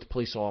deal with the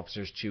police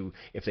officers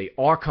if they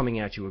are coming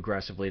at you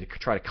aggressively, to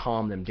try to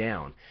calm them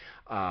down.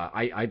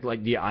 I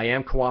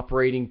am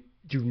cooperating.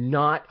 Do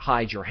not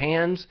hide your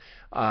hands.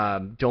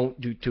 Don't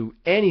do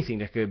anything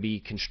that could be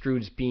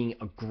construed as being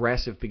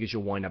aggressive, because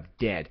you'll wind up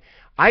dead.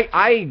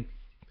 I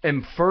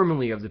am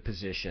firmly of the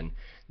position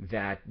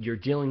that you're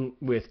dealing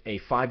with a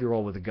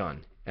 5-year-old with a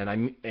gun, and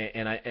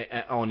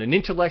I on an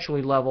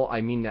intellectually level, I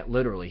mean that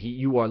literally.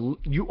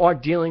 You are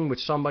dealing with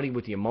somebody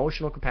with the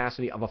emotional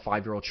capacity of a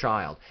 5-year-old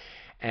child,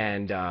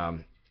 and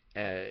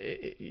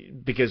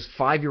because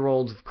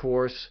 5-year-olds, of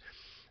course,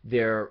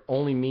 their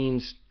only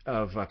means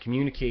of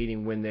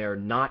communicating when they're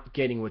not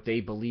getting what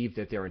they believe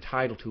that they're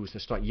entitled to is to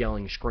start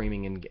yelling,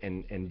 screaming,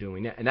 and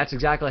doing that. And that's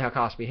exactly how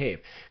cops behave.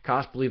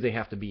 Cops believe they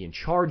have to be in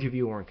charge of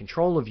you or in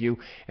control of you,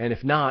 and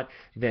if not,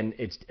 then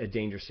it's a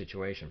dangerous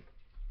situation.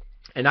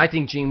 And I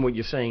think, Gene, what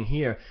you're saying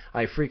here,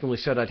 I frequently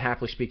said I'd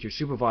happily speak to your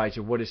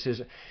supervisor. What is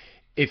his...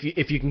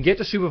 If you can get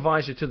the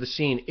supervisor to the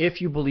scene, if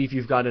you believe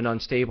you've got an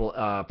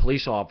unstable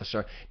police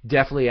officer,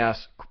 definitely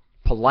ask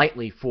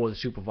politely for the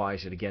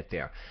supervisor to get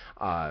there,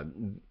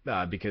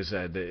 because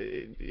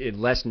it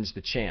lessens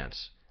the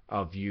chance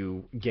of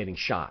you getting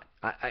shot.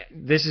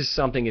 This is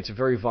something, it's a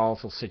very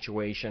volatile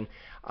situation.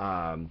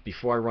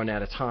 Before I run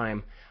out of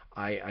time,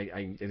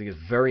 I think it's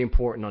very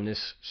important on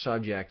this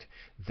subject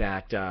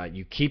that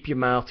you keep your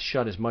mouth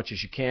shut as much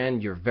as you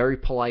can. You're very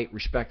polite,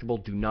 respectable.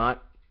 Do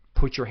not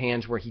put your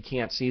hands where he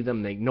can't see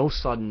them. Make no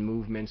sudden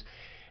movements.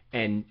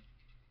 And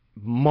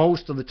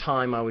most of the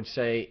time, I would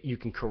say, you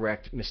can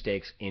correct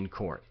mistakes in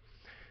court.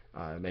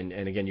 And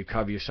again, you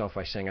cover yourself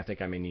by saying, I think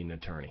I may need an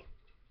attorney.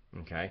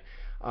 Okay.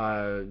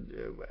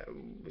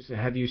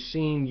 Have you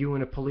seen You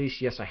and the Police?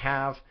 Yes, I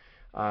have.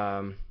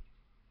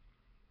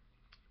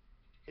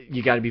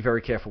 You got to be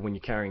very careful when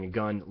you're carrying a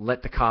gun.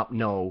 Let the cop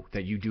know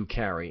that you do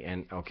carry.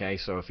 And okay,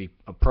 so if he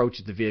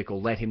approaches the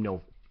vehicle, let him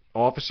know,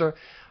 officer,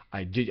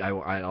 I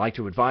like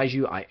to advise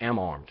you, I am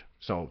armed.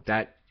 So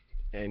that.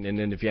 And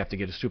then if you have to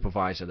get a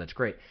supervisor, that's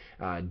great.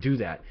 Do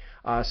that.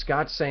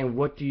 Scott's saying,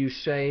 what do you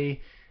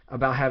say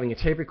about having a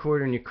tape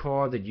recorder in your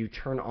car that you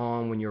turn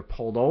on when you're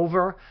pulled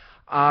over?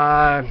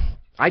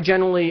 I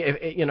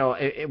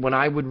generally, when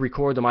I would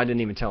record them, I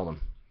didn't even tell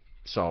them.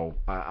 So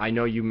I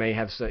know you may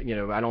have,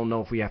 I don't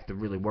know if we have to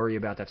really worry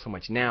about that so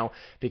much now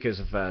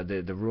because of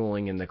the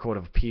ruling in the Court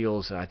of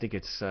Appeals. I think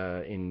it's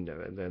in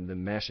the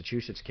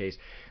Massachusetts case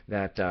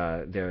that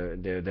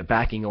they're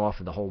backing off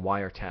of the whole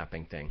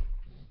wiretapping thing.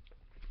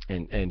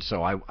 And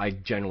so I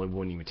generally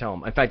wouldn't even tell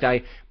them. In fact,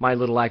 my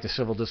little act of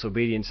civil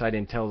disobedience, I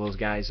didn't tell those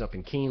guys up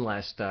in Keene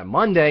last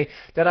Monday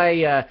that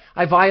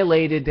I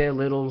violated their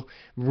little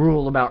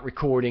rule about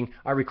recording.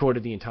 I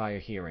recorded the entire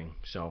hearing.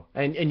 So,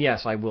 and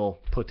yes, I will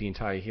put the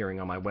entire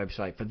hearing on my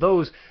website for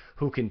those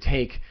who can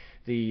take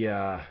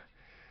the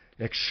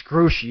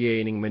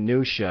excruciating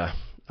minutia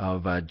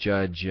of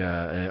Judge.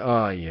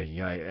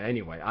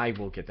 Anyway, I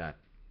will get that.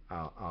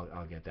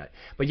 I'll get that.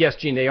 But yes,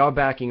 Gene, they are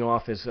backing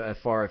off as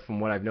far from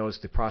what I've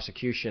noticed, the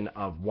prosecution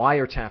of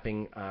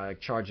wiretapping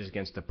charges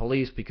against the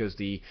police, because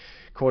the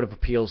Court of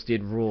Appeals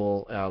did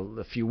rule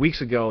a few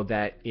weeks ago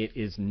that it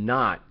is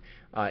not.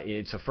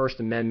 It's a First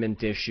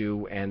Amendment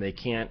issue, and they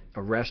can't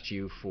arrest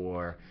you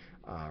for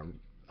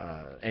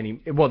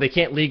they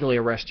can't legally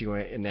arrest you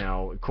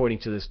now, according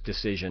to this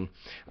decision,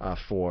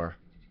 for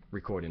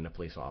recording the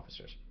police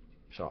officers.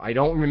 So I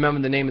don't remember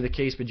the name of the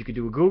case, but you could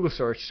do a Google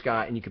search,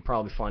 Scott, and you could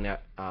probably find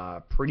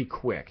out pretty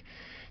quick.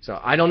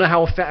 So I don't know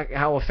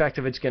how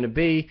effective it's going to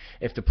be,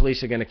 if the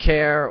police are going to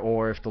care,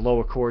 or if the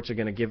lower courts are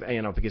going to give,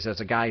 because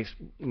as a guy,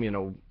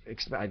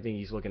 I think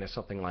he's looking at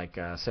something like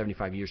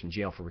 75 years in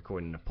jail for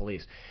recording the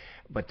police.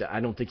 But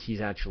I don't think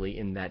he's actually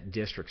in that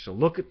district. So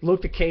look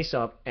the case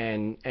up,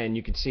 and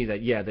you can see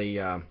that, yeah, they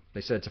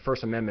said it's a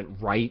First Amendment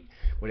right,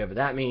 whatever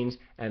that means,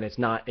 and it's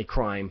not a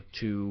crime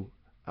to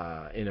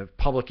in a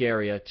public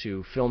area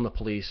to film the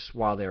police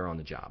while they're on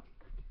the job.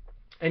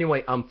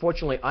 Anyway,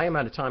 unfortunately, I am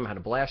out of time. I had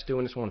a blast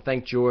doing this. I want to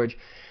thank George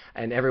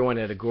and everyone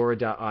at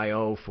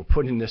Agora.io for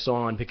putting this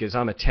on, because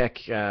I'm not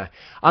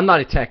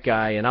a tech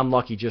guy, and I'm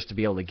lucky just to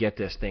be able to get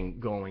this thing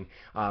going.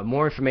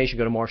 More information,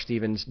 go to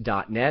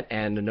markstevens.net,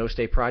 and the No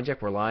State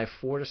Project. We're live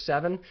 4 to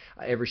 7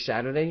 every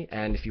Saturday,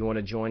 and if you want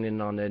to join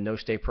in on the No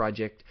State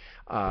Project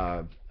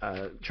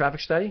traffic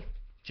study,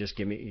 just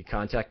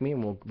contact me,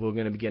 and we're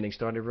going to be getting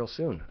started real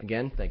soon.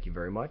 Again, thank you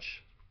very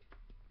much.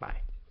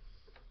 Bye.